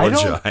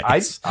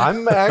apologize.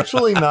 I'm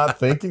actually not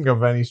thinking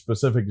of any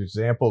specific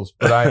examples,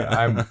 but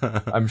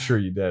I'm sure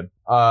you did.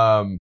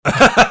 No,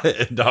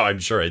 I'm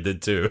sure I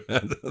did too.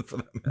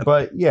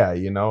 But yeah,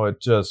 it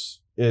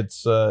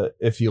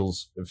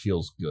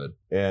feels good,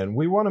 and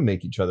we want to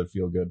make each other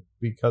feel good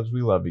because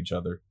we love each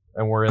other,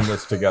 and we're in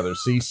this together.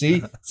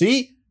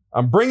 See.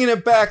 I'm bringing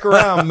it back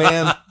around,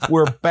 man.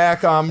 We're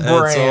back on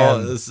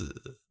brand.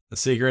 The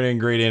secret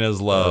ingredient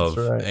is love.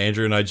 That's right.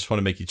 Andrew and I just want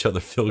to make each other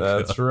feel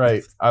good. That's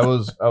right. I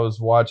was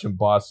watching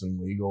Boston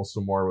Legal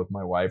some more with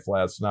my wife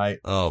last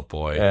night. Oh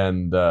boy.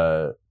 And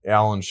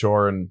Alan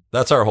Shore, and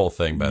that's our whole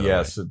thing, by the way.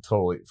 Yes, it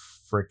totally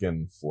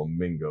freaking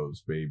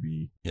flamingos,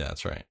 baby. Yeah,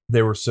 that's right.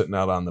 They were sitting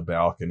out on the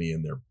balcony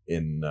and they're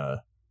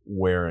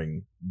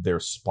wearing their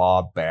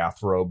spa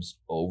bathrobes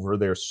over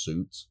their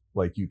suits.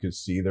 Like you could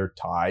see their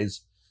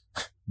ties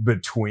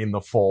between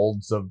the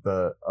folds of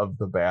the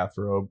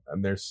bathrobe,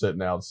 and they're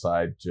sitting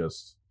outside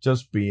just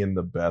just being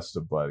the best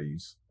of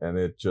buddies. And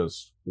it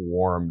just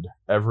warmed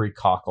every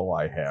cockle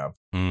I have.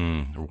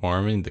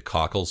 Warming the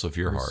cockles of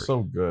your heart.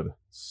 So good.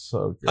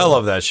 So good. I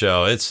love that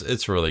show.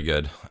 It's really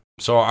good.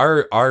 So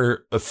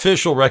our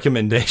official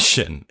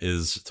recommendation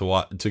is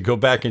to go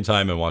back in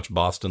time and watch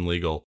Boston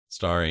Legal,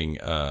 starring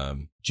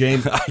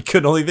James. I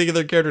couldn't only think of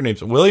their character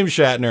names. William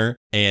Shatner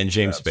and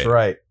James Spader. That's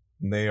right.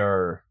 And they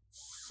are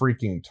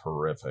freaking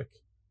terrific.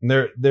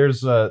 And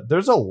there's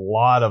a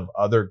lot of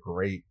other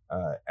great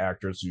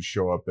actors who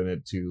show up in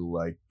it too.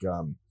 Like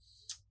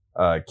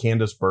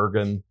Candice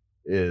Bergen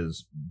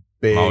is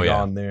big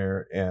on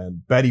there,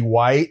 and Betty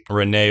White,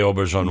 Renee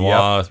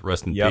Auberjonois,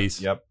 rest in peace.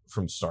 Yep,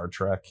 from Star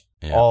Trek.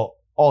 Yeah.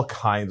 All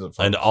kinds of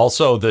fun. And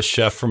also the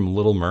chef from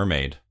Little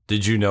Mermaid.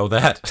 Did you know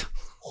that?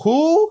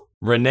 Who?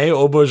 Renee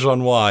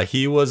Auberjonois.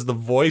 He was the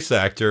voice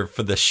actor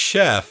for the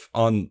chef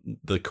on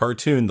the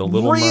cartoon The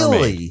Little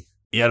Mermaid.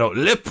 You know,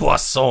 Le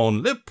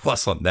Poisson.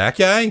 That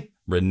guy?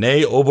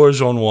 Renee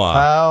Auberjonois.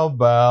 How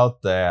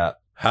about that?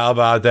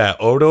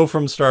 Odo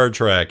from Star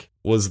Trek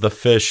was the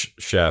fish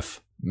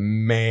chef.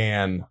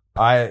 Man,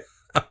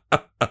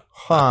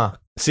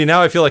 See,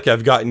 now I feel like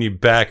I've gotten you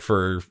back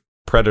for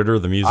Predator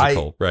the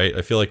musical, right?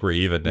 I feel like we're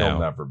even now. You'll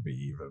never be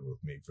even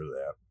with me for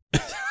that.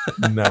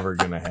 Never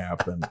gonna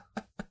happen.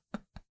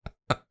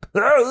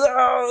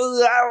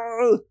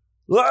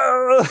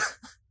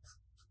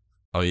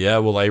 Oh yeah,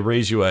 will I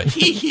raise you a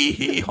hee hee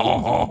hee ha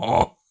ha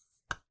ha?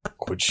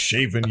 Quit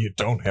shaving, you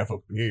don't have a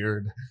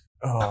beard.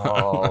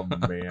 Oh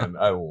man,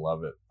 I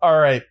love it. All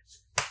right,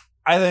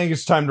 I think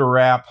it's time to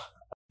wrap.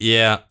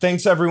 Yeah.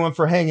 Thanks everyone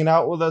for hanging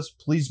out with us.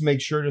 Please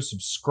make sure to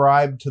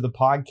subscribe to the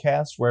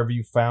podcast wherever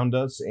you found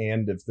us.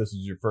 And if this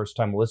is your first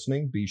time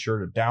listening, be sure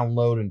to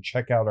download and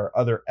check out our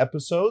other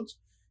episodes.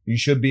 You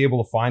should be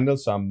able to find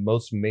us on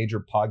most major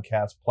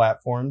podcast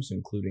platforms,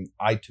 including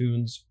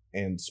iTunes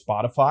and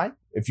Spotify.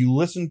 If you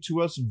listen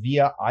to us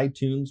via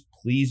iTunes,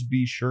 please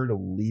be sure to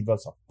leave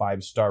us a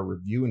 5-star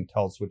review and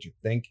tell us what you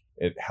think.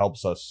 It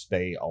helps us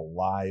stay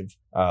alive.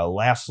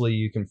 Lastly,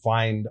 you can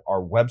find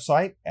our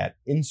website at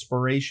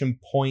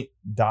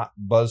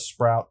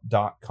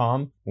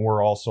inspirationpoint.buzzsprout.com.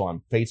 We're also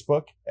on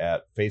Facebook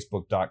at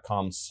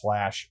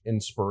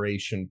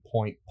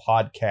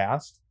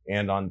facebook.com/inspirationpointpodcast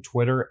and on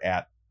Twitter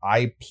at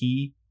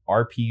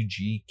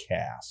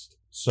IPRPGcast.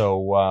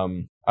 So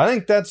I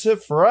think that's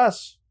it for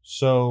us.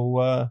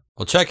 So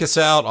well, check us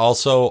out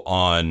also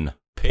on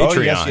Patreon. Oh,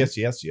 yes.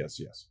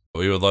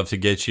 We would love to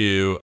get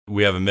you.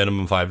 We have a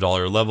minimum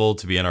 $5 level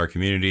to be in our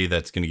community.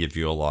 That's going to give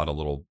you a lot of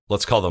little,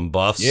 let's call them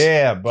buffs.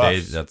 Yeah, buffs. Okay,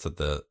 that's at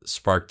the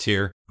Spark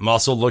tier. I'm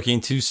also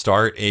looking to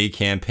start a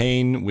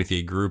campaign with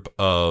a group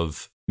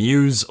of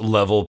Muse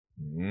level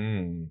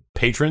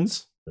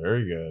patrons.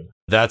 Very good.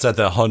 That's at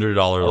the $100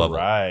 level.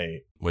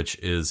 Right. Which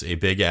is a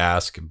big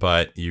ask,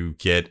 but you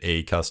get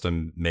a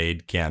custom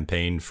made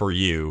campaign for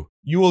you.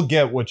 You will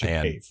get what you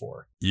pay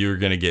for. You're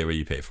going to get what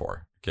you pay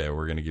for. Okay,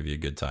 we're going to give you a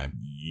good time.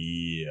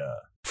 Yeah.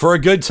 For a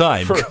good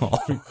time.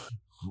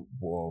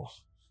 Whoa.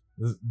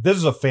 This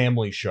is a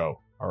family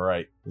show. All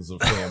right. This is a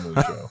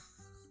family show.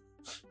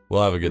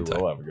 We'll have a good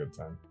time. We'll have a good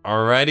time.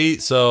 Alrighty.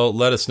 So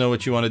let us know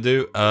what you want to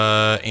do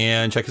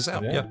and check us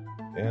out. Yeah.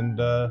 And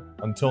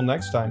until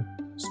next time,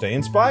 stay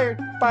inspired.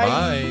 Bye.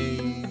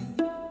 Bye.